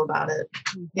magical about it.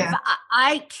 Yeah.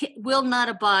 I will not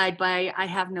abide by, I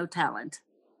have no talent.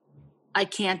 I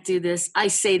can't do this. I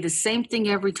say the same thing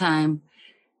every time.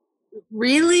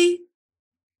 Really?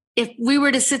 If we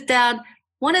were to sit down,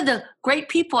 one of the great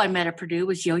people I met at Purdue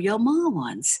was Yo-Yo Ma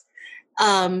once.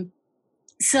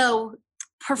 So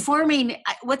performing,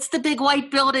 what's the big white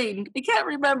building? I can't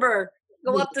remember.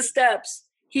 Go up the steps.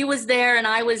 He was there and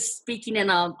I was speaking in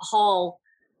a hall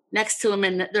next to him,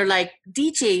 and they're like,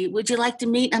 DJ, would you like to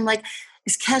meet? I'm like,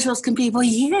 as casual as can be. Well,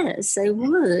 yes, I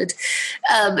would.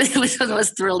 It was one of the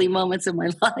most thrilling moments of my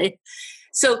life.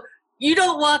 So you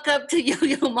don't walk up to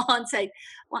Yo-Yo Ma and say,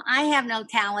 well, I have no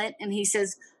talent. And he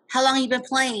says, how long have you been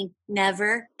playing?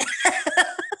 Never.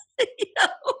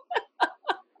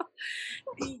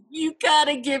 You got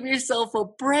to give yourself a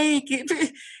break.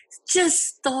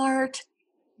 Just start.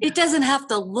 It doesn't have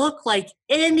to look like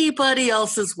anybody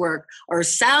else's work or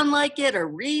sound like it or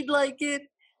read like it.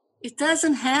 It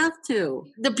doesn't have to.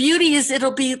 The beauty is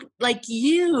it'll be like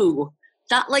you,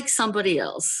 not like somebody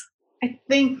else. I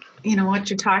think, what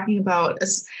you're talking about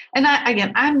is, and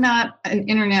I'm not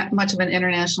much of an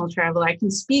international traveler. I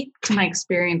can speak to my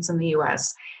experience in the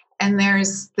US. And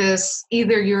there's this,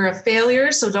 either you're a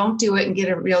failure, so don't do it and get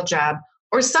a real job,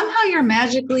 or somehow you're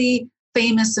magically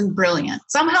famous and brilliant.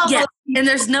 Somehow. Yeah, and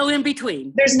there's no in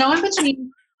between. There's no in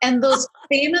between. And those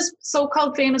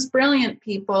so-called famous, brilliant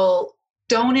people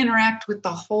don't interact with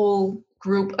the whole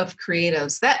group of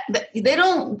creatives. That they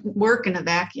don't work in a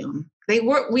vacuum. They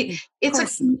work. It's a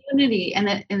community,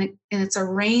 and it's a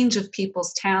range of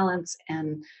people's talents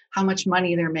and how much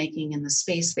money they're making in the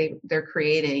space they're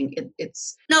creating.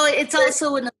 It's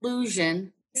also an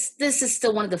illusion. This is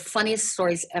still one of the funniest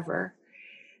stories ever.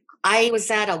 I was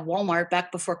at a Walmart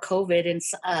back before COVID, and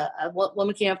a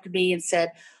woman came up to me and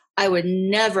said, I would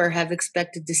never have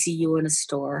expected to see you in a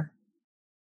store.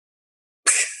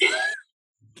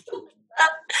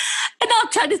 And I'm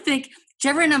trying to think, do you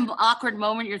ever in an awkward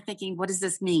moment, you're thinking, what does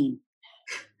this mean?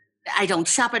 I don't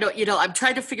shop. I'm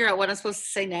trying to figure out what I'm supposed to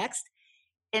say next.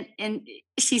 And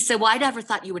she said, well, I never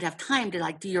thought you would have time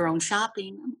to do your own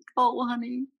shopping. I'm like, oh,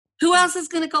 honey, who else is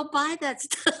going to go buy that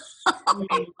stuff?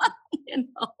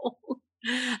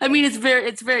 I mean, it's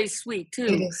very sweet too.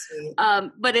 It is sweet.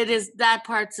 But that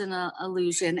part's an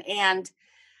illusion. And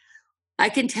I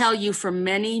can tell you for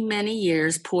many, many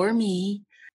years, poor me,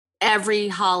 every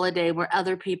holiday where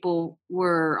other people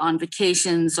were on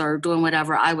vacations or doing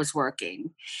whatever, I was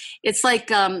working. It's like,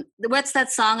 what's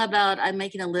that song about? I'm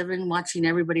making a living watching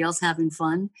everybody else having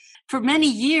fun. For many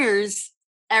years,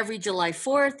 every July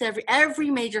 4th, every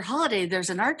major holiday,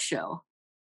 there's an art show.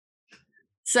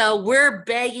 So we're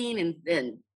begging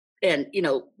and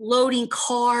loading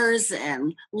cars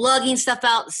and lugging stuff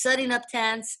out, setting up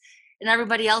tents, and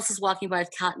everybody else is walking by with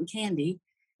cotton candy.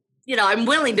 I'm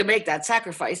willing to make that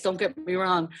sacrifice, don't get me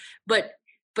wrong. But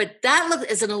that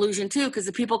is an illusion too, because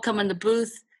the people come in the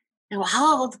booth and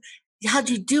how'd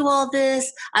you do all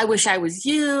this? I wish I was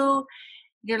you.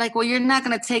 You're like, well, you're not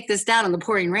going to take this down in the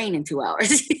pouring rain in 2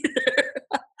 hours.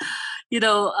 But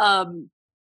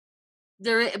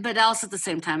also at the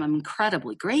same time, I'm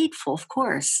incredibly grateful, of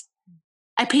course.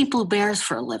 I paint blue bears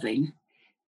for a living.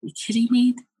 Are you kidding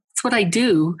me? It's what I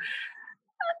do.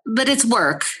 But it's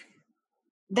work.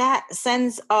 That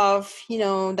sense of,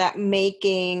 that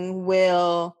making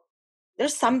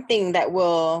there's something that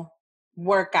will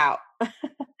work out.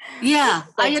 Yeah,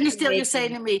 I understand what you're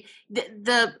saying to me.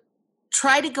 The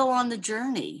try to go on the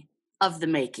journey of the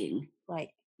making. Right.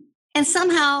 And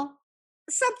somehow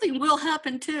something will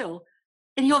happen too.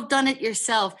 And you'll have done it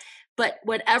yourself. But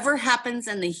whatever happens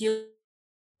in the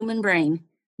human brain,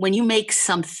 when you make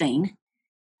something,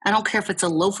 I don't care if it's a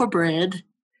loaf of bread,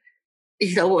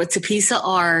 it's a piece of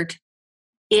art,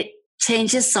 it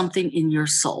changes something in your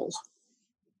soul.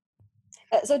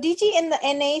 So DG, in the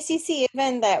NACC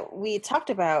event that we talked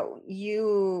about,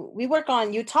 you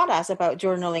taught us about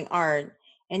journaling art,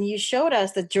 and you showed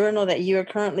us the journal that you are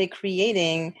currently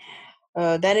creating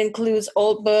that includes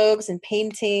old books and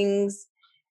paintings.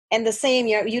 And the same,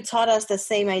 you taught us the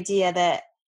same idea that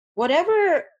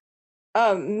whatever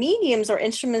mediums or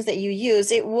instruments that you use,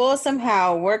 it will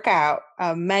somehow work out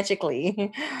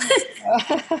magically.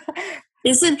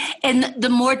 And the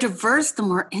more diverse, the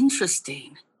more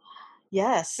interesting.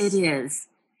 Yes, it is.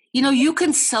 You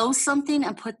can sew something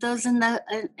and put those in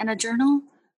a journal.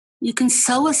 You can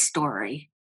sew a story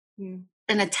and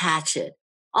attach it.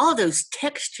 All those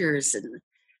textures, and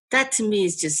that to me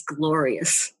is just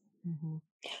glorious. Mm-hmm.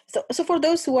 So for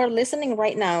those who are listening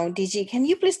right now, DG, can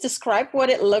you please describe what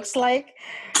it looks like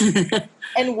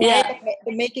and why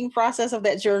the making process of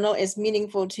that journal is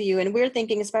meaningful to you? And we're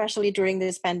thinking, especially during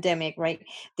this pandemic, right?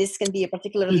 This can be a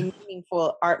particularly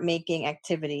meaningful art making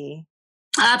activity.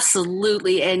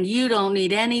 Absolutely. And you don't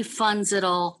need any funds at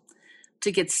all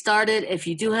to get started. If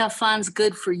you do have funds,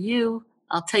 good for you.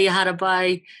 I'll tell you how to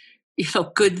buy,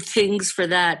 good things for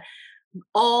that.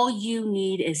 All you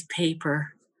need is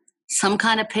paper. Some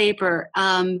kind of paper.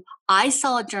 I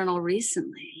saw a journal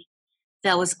recently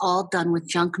that was all done with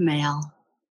junk mail.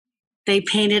 They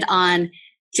painted on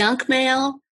junk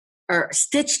mail or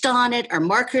stitched on it or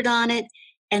markered on it.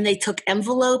 And they took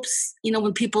envelopes,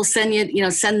 when people send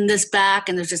you, send this back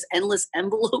and there's just endless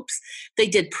envelopes. They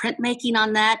did printmaking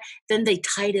on that. Then they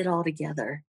tied it all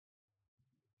together.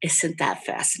 Isn't that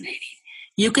fascinating?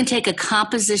 You can take a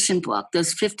composition book,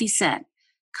 those 50-cent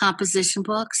composition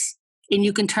books, and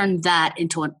you can turn that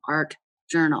into an art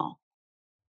journal.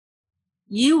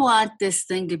 You want this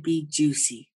thing to be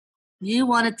juicy. You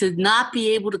want it to not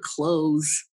be able to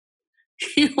close.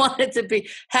 You want it to be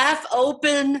half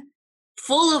open,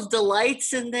 full of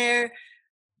delights in there.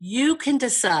 You can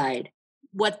decide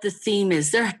what the theme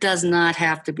is. There does not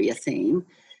have to be a theme.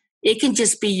 It can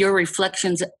just be your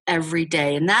reflections every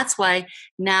day. And that's why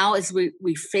now as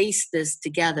we face this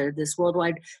together, this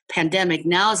worldwide pandemic,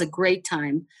 now is a great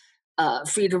time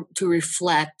for you to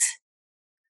reflect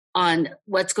on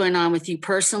what's going on with you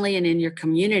personally and in your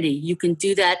community. You can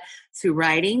do that through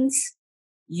writings.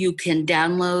 You can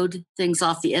download things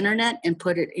off the internet and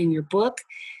put it in your book.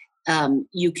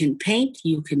 You can paint,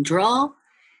 you can draw,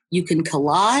 you can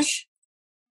collage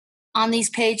on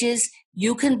these pages.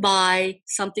 You can buy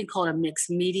something called a mixed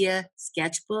media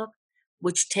sketchbook,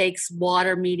 which takes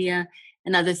water media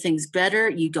and other things better.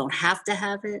 You don't have to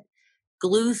have it.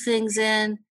 Glue things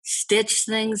in, stitch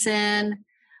things in,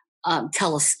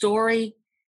 tell a story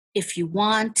if you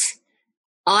want.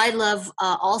 I love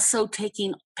also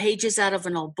taking pages out of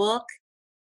an old book,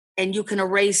 and you can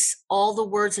erase all the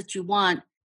words that you want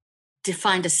to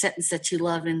find a sentence that you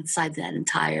love inside that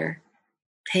entire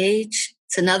page.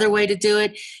 It's another way to do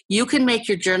it. You can make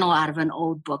your journal out of an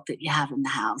old book that you have in the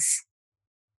house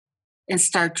and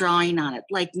start drawing on it,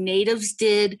 like natives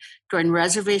did during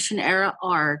reservation era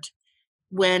art,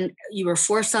 when you were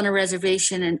forced on a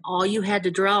reservation and all you had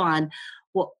to draw on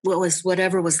what was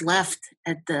whatever was left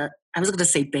at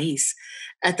base,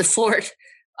 at the fort,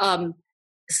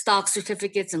 stock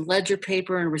certificates and ledger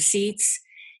paper and receipts.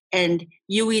 And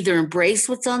you either embrace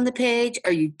what's on the page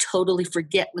or you totally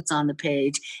forget what's on the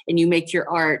page, and you make your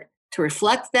art to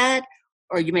reflect that,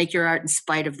 or you make your art in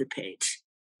spite of the page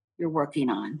you're working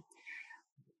on.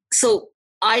 So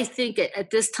I think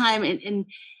at this time, and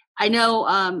I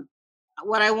know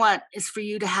what I want is for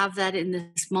you to have that in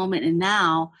this moment and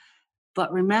now.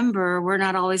 But remember, we're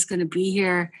not always going to be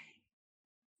here.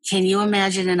 Can you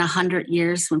imagine in 100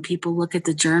 years when people look at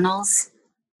the journals,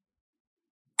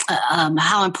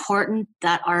 how important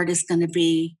that art is going to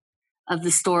be of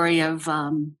the story of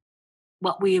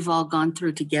what we've all gone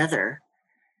through together?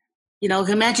 You know,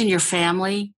 imagine your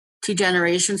family 2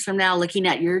 generations from now looking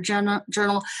at your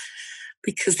journal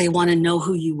because they want to know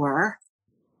who you were.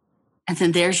 And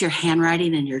then there's your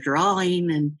handwriting and your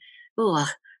drawing. And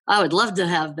I would love to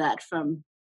have that from,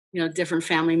 you know, different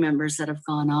family members that have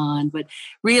gone on. But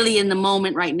really in the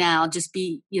moment right now, just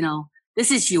be, you know,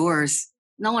 this is yours.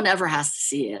 No one ever has to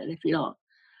see it if you don't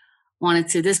want it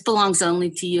to. This belongs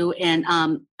only to you. And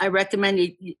I recommend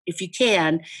you, if you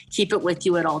can, keep it with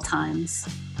you at all times.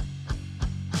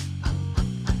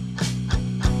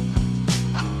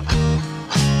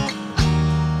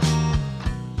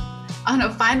 On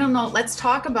a final note, let's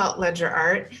talk about ledger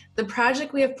art. The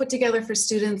project we have put together for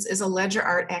students is a ledger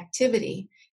art activity.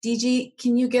 DG,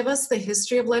 can you give us the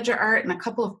history of ledger art and a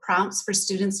couple of prompts for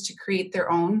students to create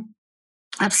their own?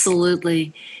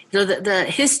 Absolutely. You know, the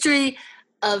history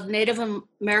of Native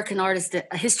American art is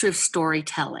a history of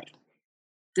storytelling.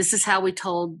 This is how we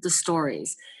told the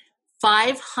stories.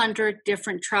 500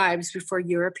 different tribes before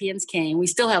Europeans came. We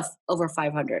still have over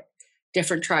 500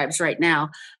 different tribes right now.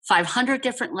 500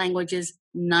 different languages,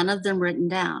 none of them written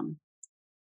down.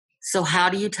 So how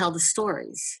do you tell the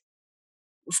stories?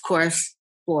 Of course,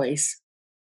 voice,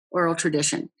 oral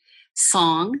tradition,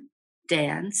 song,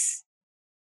 dance,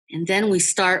 and then we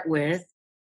start with,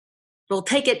 we'll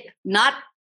take it not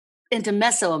into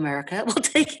Mesoamerica, we'll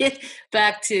take it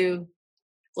back to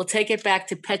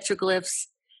petroglyphs,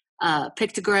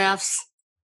 pictographs,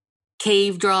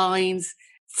 cave drawings.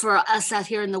 For us out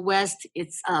here in the West,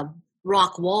 it's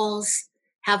rock walls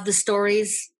have the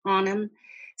stories on them.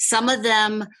 Some of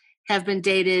them have been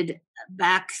dated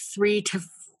back 3,000 to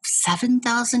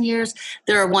 7,000 years.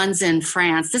 There are ones in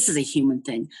France. This is a human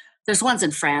thing. There's ones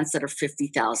in France that are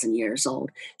 50,000 years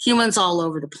old. Humans all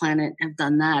over the planet have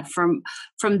done that. From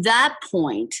that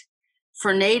point,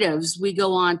 for natives, we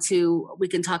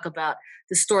can talk about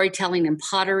the storytelling in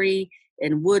pottery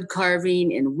and wood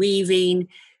carving and weaving.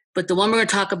 But the one we're going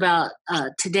to talk about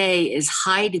today is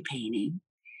hide painting,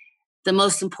 the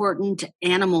most important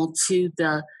animal to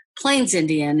the Plains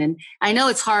Indian. And I know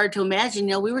it's hard to imagine,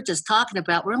 you know, we were just talking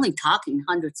about, we're only talking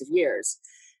hundreds of years.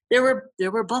 There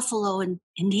were buffalo in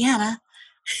Indiana.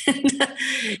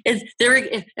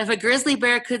 If a grizzly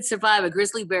bear could survive, a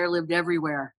grizzly bear lived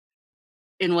everywhere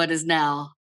in what is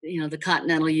now, you know, the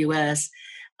continental U.S.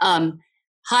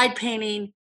 Hide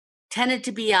painting tended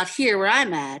to be out here where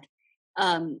I'm at,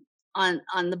 on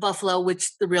the buffalo,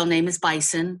 which the real name is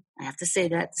bison. I have to say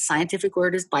that. The scientific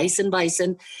word is bison.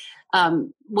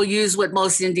 We'll use what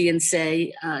most Indians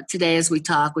say today as we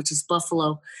talk, which is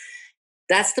buffalo.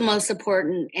 That's the most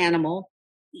important animal.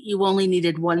 You only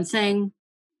needed one thing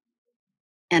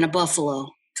and a buffalo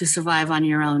to survive on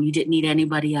your own. You didn't need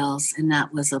anybody else, and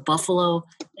that was a buffalo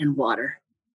and water.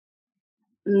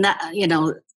 And that, you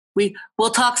know, we'll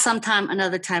talk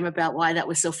another time about why that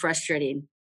was so frustrating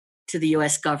to the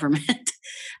U.S. government.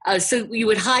 So you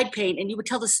would hide paint and you would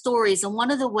tell the stories. And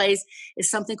one of the ways is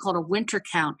something called a winter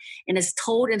count, and it's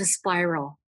told in a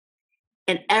spiral.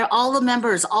 And all the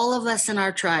members, all of us in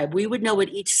our tribe, we would know what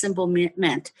each symbol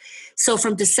meant. So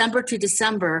from December to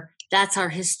December, that's our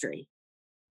history.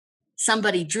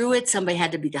 Somebody drew it. Somebody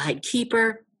had to be the hide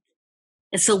keeper.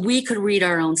 And so we could read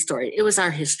our own story. It was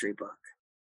our history book.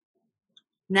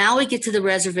 Now we get to the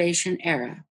reservation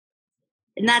era.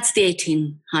 And that's the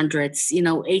 1800s, you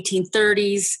know,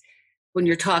 1830s. When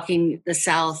you're talking the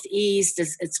Southeast,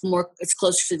 it's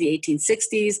closer to the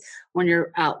 1860s. When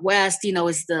you're out West, you know,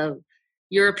 as the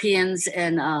Europeans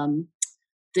and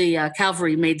the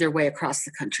cavalry made their way across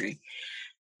the country.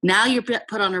 Now you're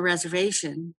put on a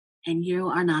reservation and you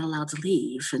are not allowed to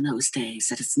leave in those days.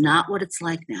 That is not what it's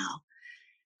like now.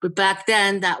 But back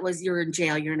then, you're in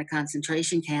jail, you're in a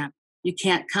concentration camp. You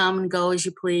can't come and go as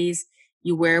you please.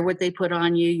 You wear what they put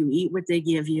on you. You eat what they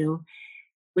give you,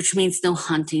 which means no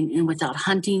hunting. And without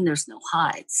hunting, there's no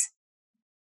hides.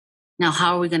 Now,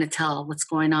 how are we going to tell what's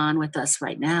going on with us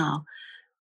right now?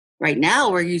 Right now,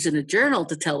 we're using a journal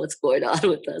to tell what's going on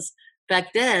with us.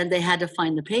 Back then, they had to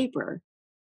find the paper.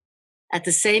 At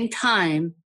the same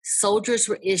time, soldiers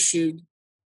were issued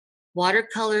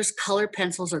watercolors, color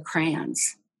pencils, or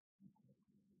crayons.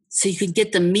 So you could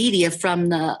get the media from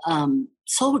the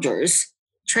soldiers,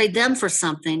 trade them for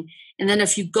something. And then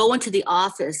if you go into the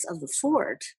office of the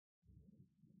fort,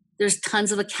 there's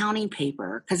tons of accounting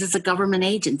paper because it's a government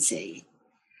agency.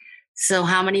 So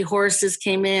how many horses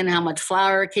came in, how much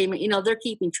flour came in, they're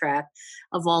keeping track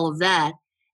of all of that.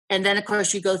 And then, of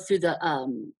course, you go through the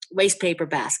waste paper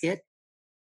basket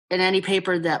and any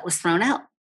paper that was thrown out.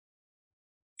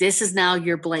 This is now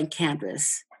your blank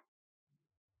canvas.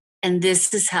 And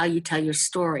this is how you tell your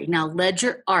story. Now,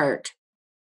 ledger art,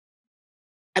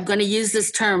 I'm going to use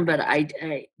this term, but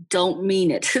I don't mean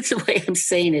it. It's the way I'm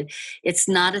saying it. It's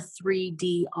not a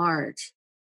 3D art.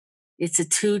 It's a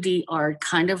 2D art,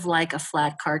 kind of like a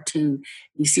flat cartoon.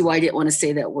 You see why I didn't want to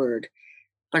say that word.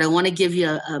 But I want to give you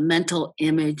a mental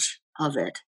image of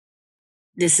it.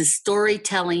 This is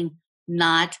storytelling,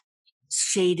 not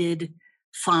shaded,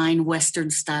 fine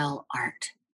Western style art.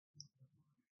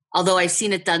 Although I've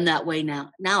seen it done that way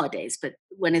nowadays, but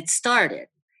when it started.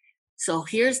 So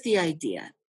here's the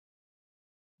idea.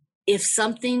 If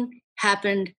something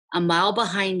happened a mile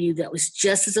behind you that was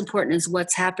just as important as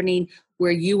what's happening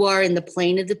where you are in the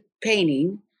plane of the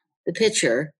painting, the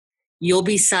picture, you'll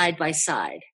be side by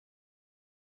side.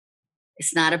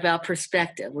 It's not about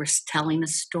perspective. We're telling a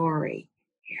story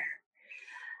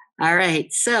here. All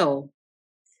right. So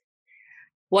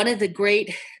one of the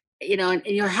great, and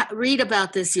you'll read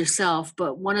about this yourself,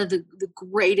 but one of the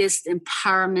greatest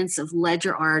empowerments of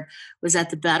ledger art was at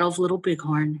the Battle of Little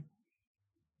Bighorn.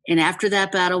 And after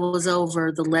that battle was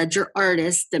over, the ledger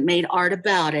artists that made art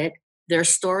about it, their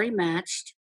story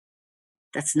matched.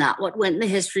 That's not what went in the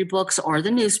history books or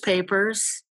the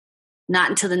newspapers.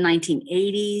 Not until the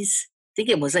 1980s. I think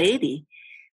it was 80.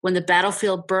 When the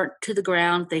battlefield burnt to the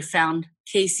ground, they found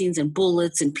casings and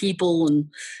bullets and people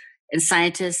and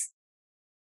scientists,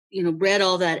 read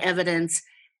all that evidence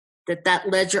that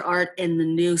ledger art and the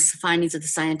new findings of the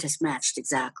scientists matched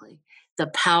exactly. The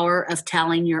power of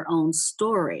telling your own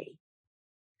story.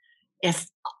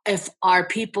 If our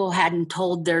people hadn't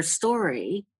told their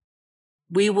story,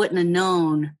 we wouldn't have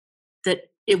known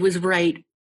that it was right.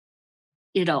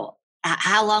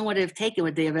 How long would it have taken?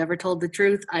 Would they have ever told the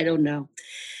truth? I don't know.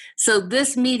 So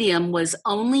this medium was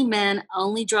only men,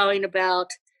 only drawing about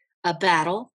a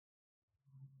battle.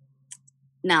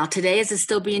 Now, today, is it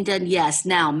still being done? Yes.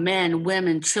 Now, men,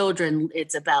 women, children,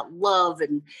 it's about love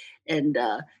and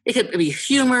it could be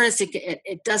humorous.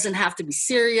 It doesn't have to be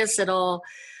serious at all.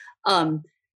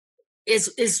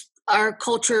 Is our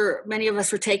culture, many of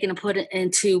us were taken and put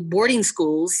into boarding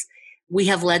schools. We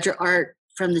have ledger art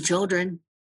from the children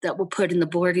that were put in the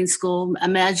boarding school.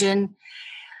 Imagine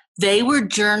they were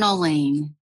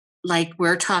journaling like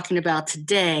we're talking about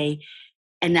today,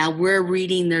 and now we're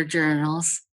reading their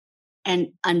journals and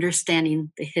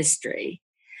understanding the history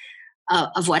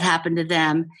of what happened to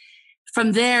them.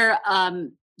 From there,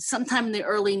 sometime in the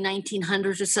early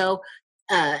 1900s or so,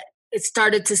 it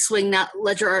started to swing. Now,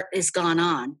 ledger art is gone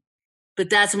on, but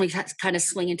that's when we kind of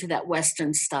swing into that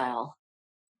Western style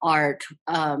art.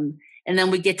 And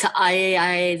then we get to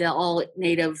IAIA, the All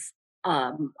Native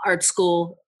Art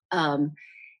School. And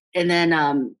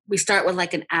then we start with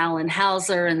like an Alan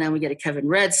Hauser, and then we get a Kevin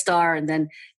Red Star, and then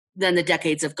the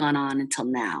decades have gone on until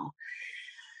now.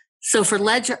 So for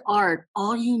ledger art,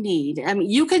 all you need,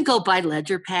 you can go buy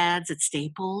ledger pads at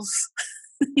Staples.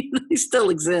 They still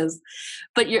exist.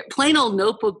 But your plain old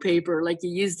notebook paper, like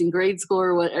you used in grade school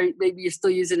or maybe you're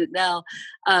still using it now,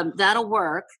 that'll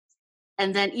work.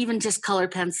 And then even just color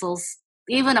pencils,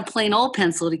 even a plain old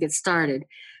pencil to get started.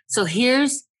 So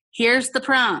here's the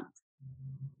prompt.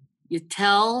 You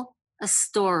tell a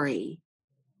story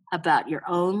about your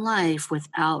own life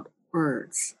without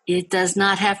words. It does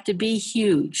not have to be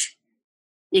huge.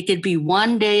 It could be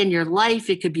one day in your life.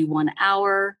 It could be 1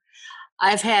 hour.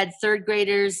 I've had third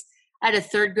graders. I had a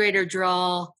third grader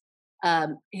draw.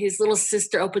 His little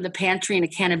sister opened the pantry and a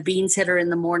can of beans hit her in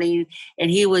the morning. And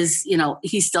he was,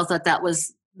 he still thought that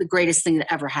was the greatest thing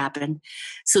that ever happened.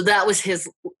 So that was his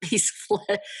piece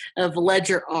of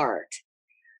ledger art.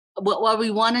 What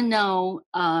we want to know,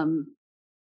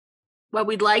 what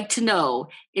we'd like to know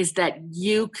is that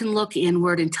you can look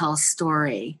inward and tell a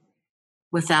story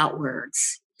without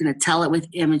words. You're going to tell it with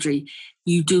imagery.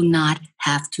 You do not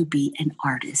have to be an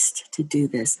artist to do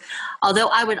this. Although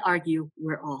I would argue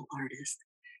we're all artists.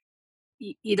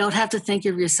 You don't have to think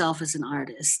of yourself as an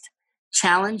artist.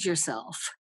 Challenge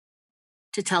yourself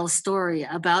to tell a story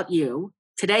about you.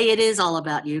 Today it is all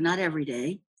about you, not every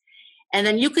day. And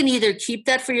then you can either keep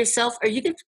that for yourself, or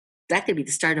that could be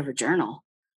the start of a journal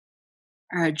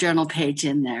or a journal page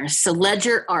in there. So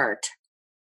ledger art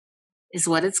is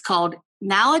what it's called.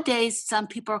 Nowadays, some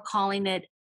people are calling it,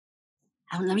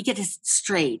 let me get this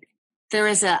straight. There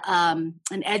is an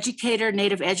educator,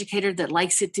 native educator, that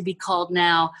likes it to be called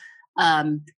now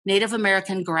Native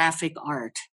American graphic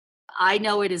art. I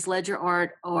know it is ledger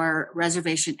art or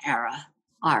reservation era.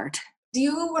 art. Do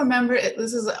you remember,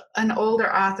 this is an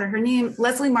older author, her name,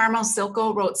 Leslie Marmol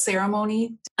Silko, wrote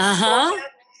Ceremony. Uh-huh.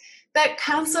 That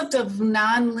concept of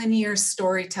nonlinear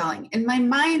storytelling. In my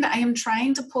mind, I am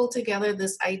trying to pull together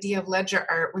this idea of ledger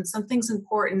art. When something's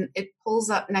important, it pulls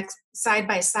up next side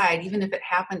by side, even if it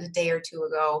happened a day or two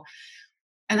ago.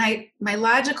 And my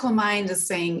logical mind is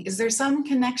saying, is there some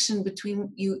connection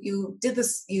between you did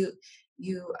this, you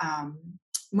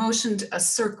motioned a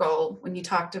circle when you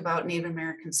talked about Native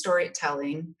American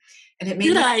storytelling, and it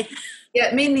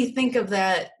made me think of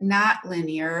that not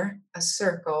linear, a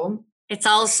circle. It's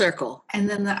all circle. And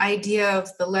then the idea of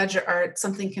the ledger art,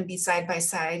 something can be side by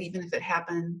side, even if it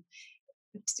happened.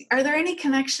 Are there any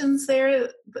connections there?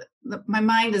 My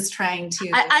mind is trying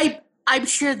to. I'm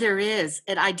sure there is,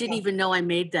 and I didn't even know I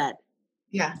made that.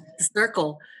 Yeah, the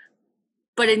circle.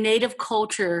 But in Native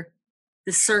culture,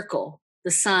 the circle,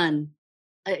 the sun,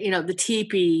 the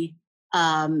teepee,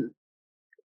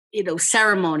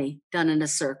 ceremony done in a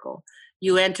circle.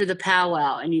 You enter the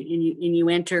powwow, and you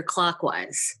enter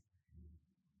clockwise.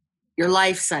 Your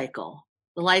life cycle,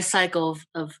 the life cycle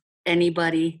of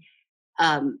anybody,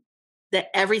 that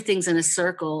everything's in a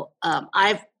circle.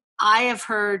 I have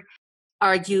heard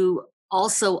argue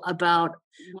also about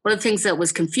one of the things that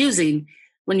was confusing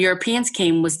when Europeans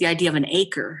came was the idea of an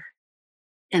acre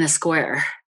and a square.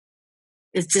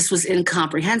 It just was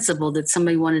incomprehensible that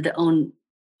somebody wanted to own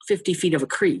 50 feet of a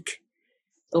creek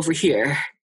over here.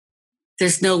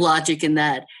 There's no logic in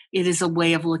that. It is a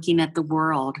way of looking at the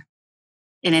world,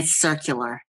 and it's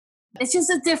circular. It's just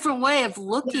a different way of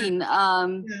looking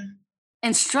and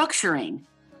structuring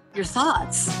your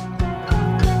thoughts.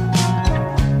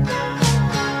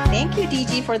 Thank you,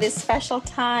 DG, for this special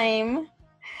time.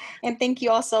 And thank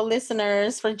you also,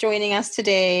 listeners, for joining us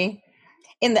today.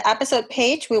 In the episode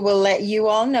page, we will let you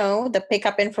all know the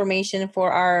pickup information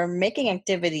for our making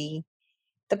activity.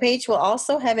 The page will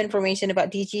also have information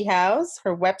about DG House,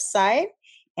 her website,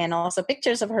 and also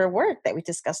pictures of her work that we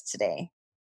discussed today.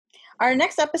 Our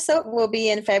next episode will be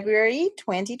in February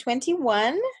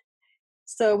 2021.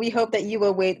 So we hope that you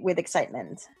will wait with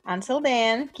excitement. Until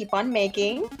then, keep on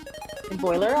making and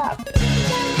boiler up.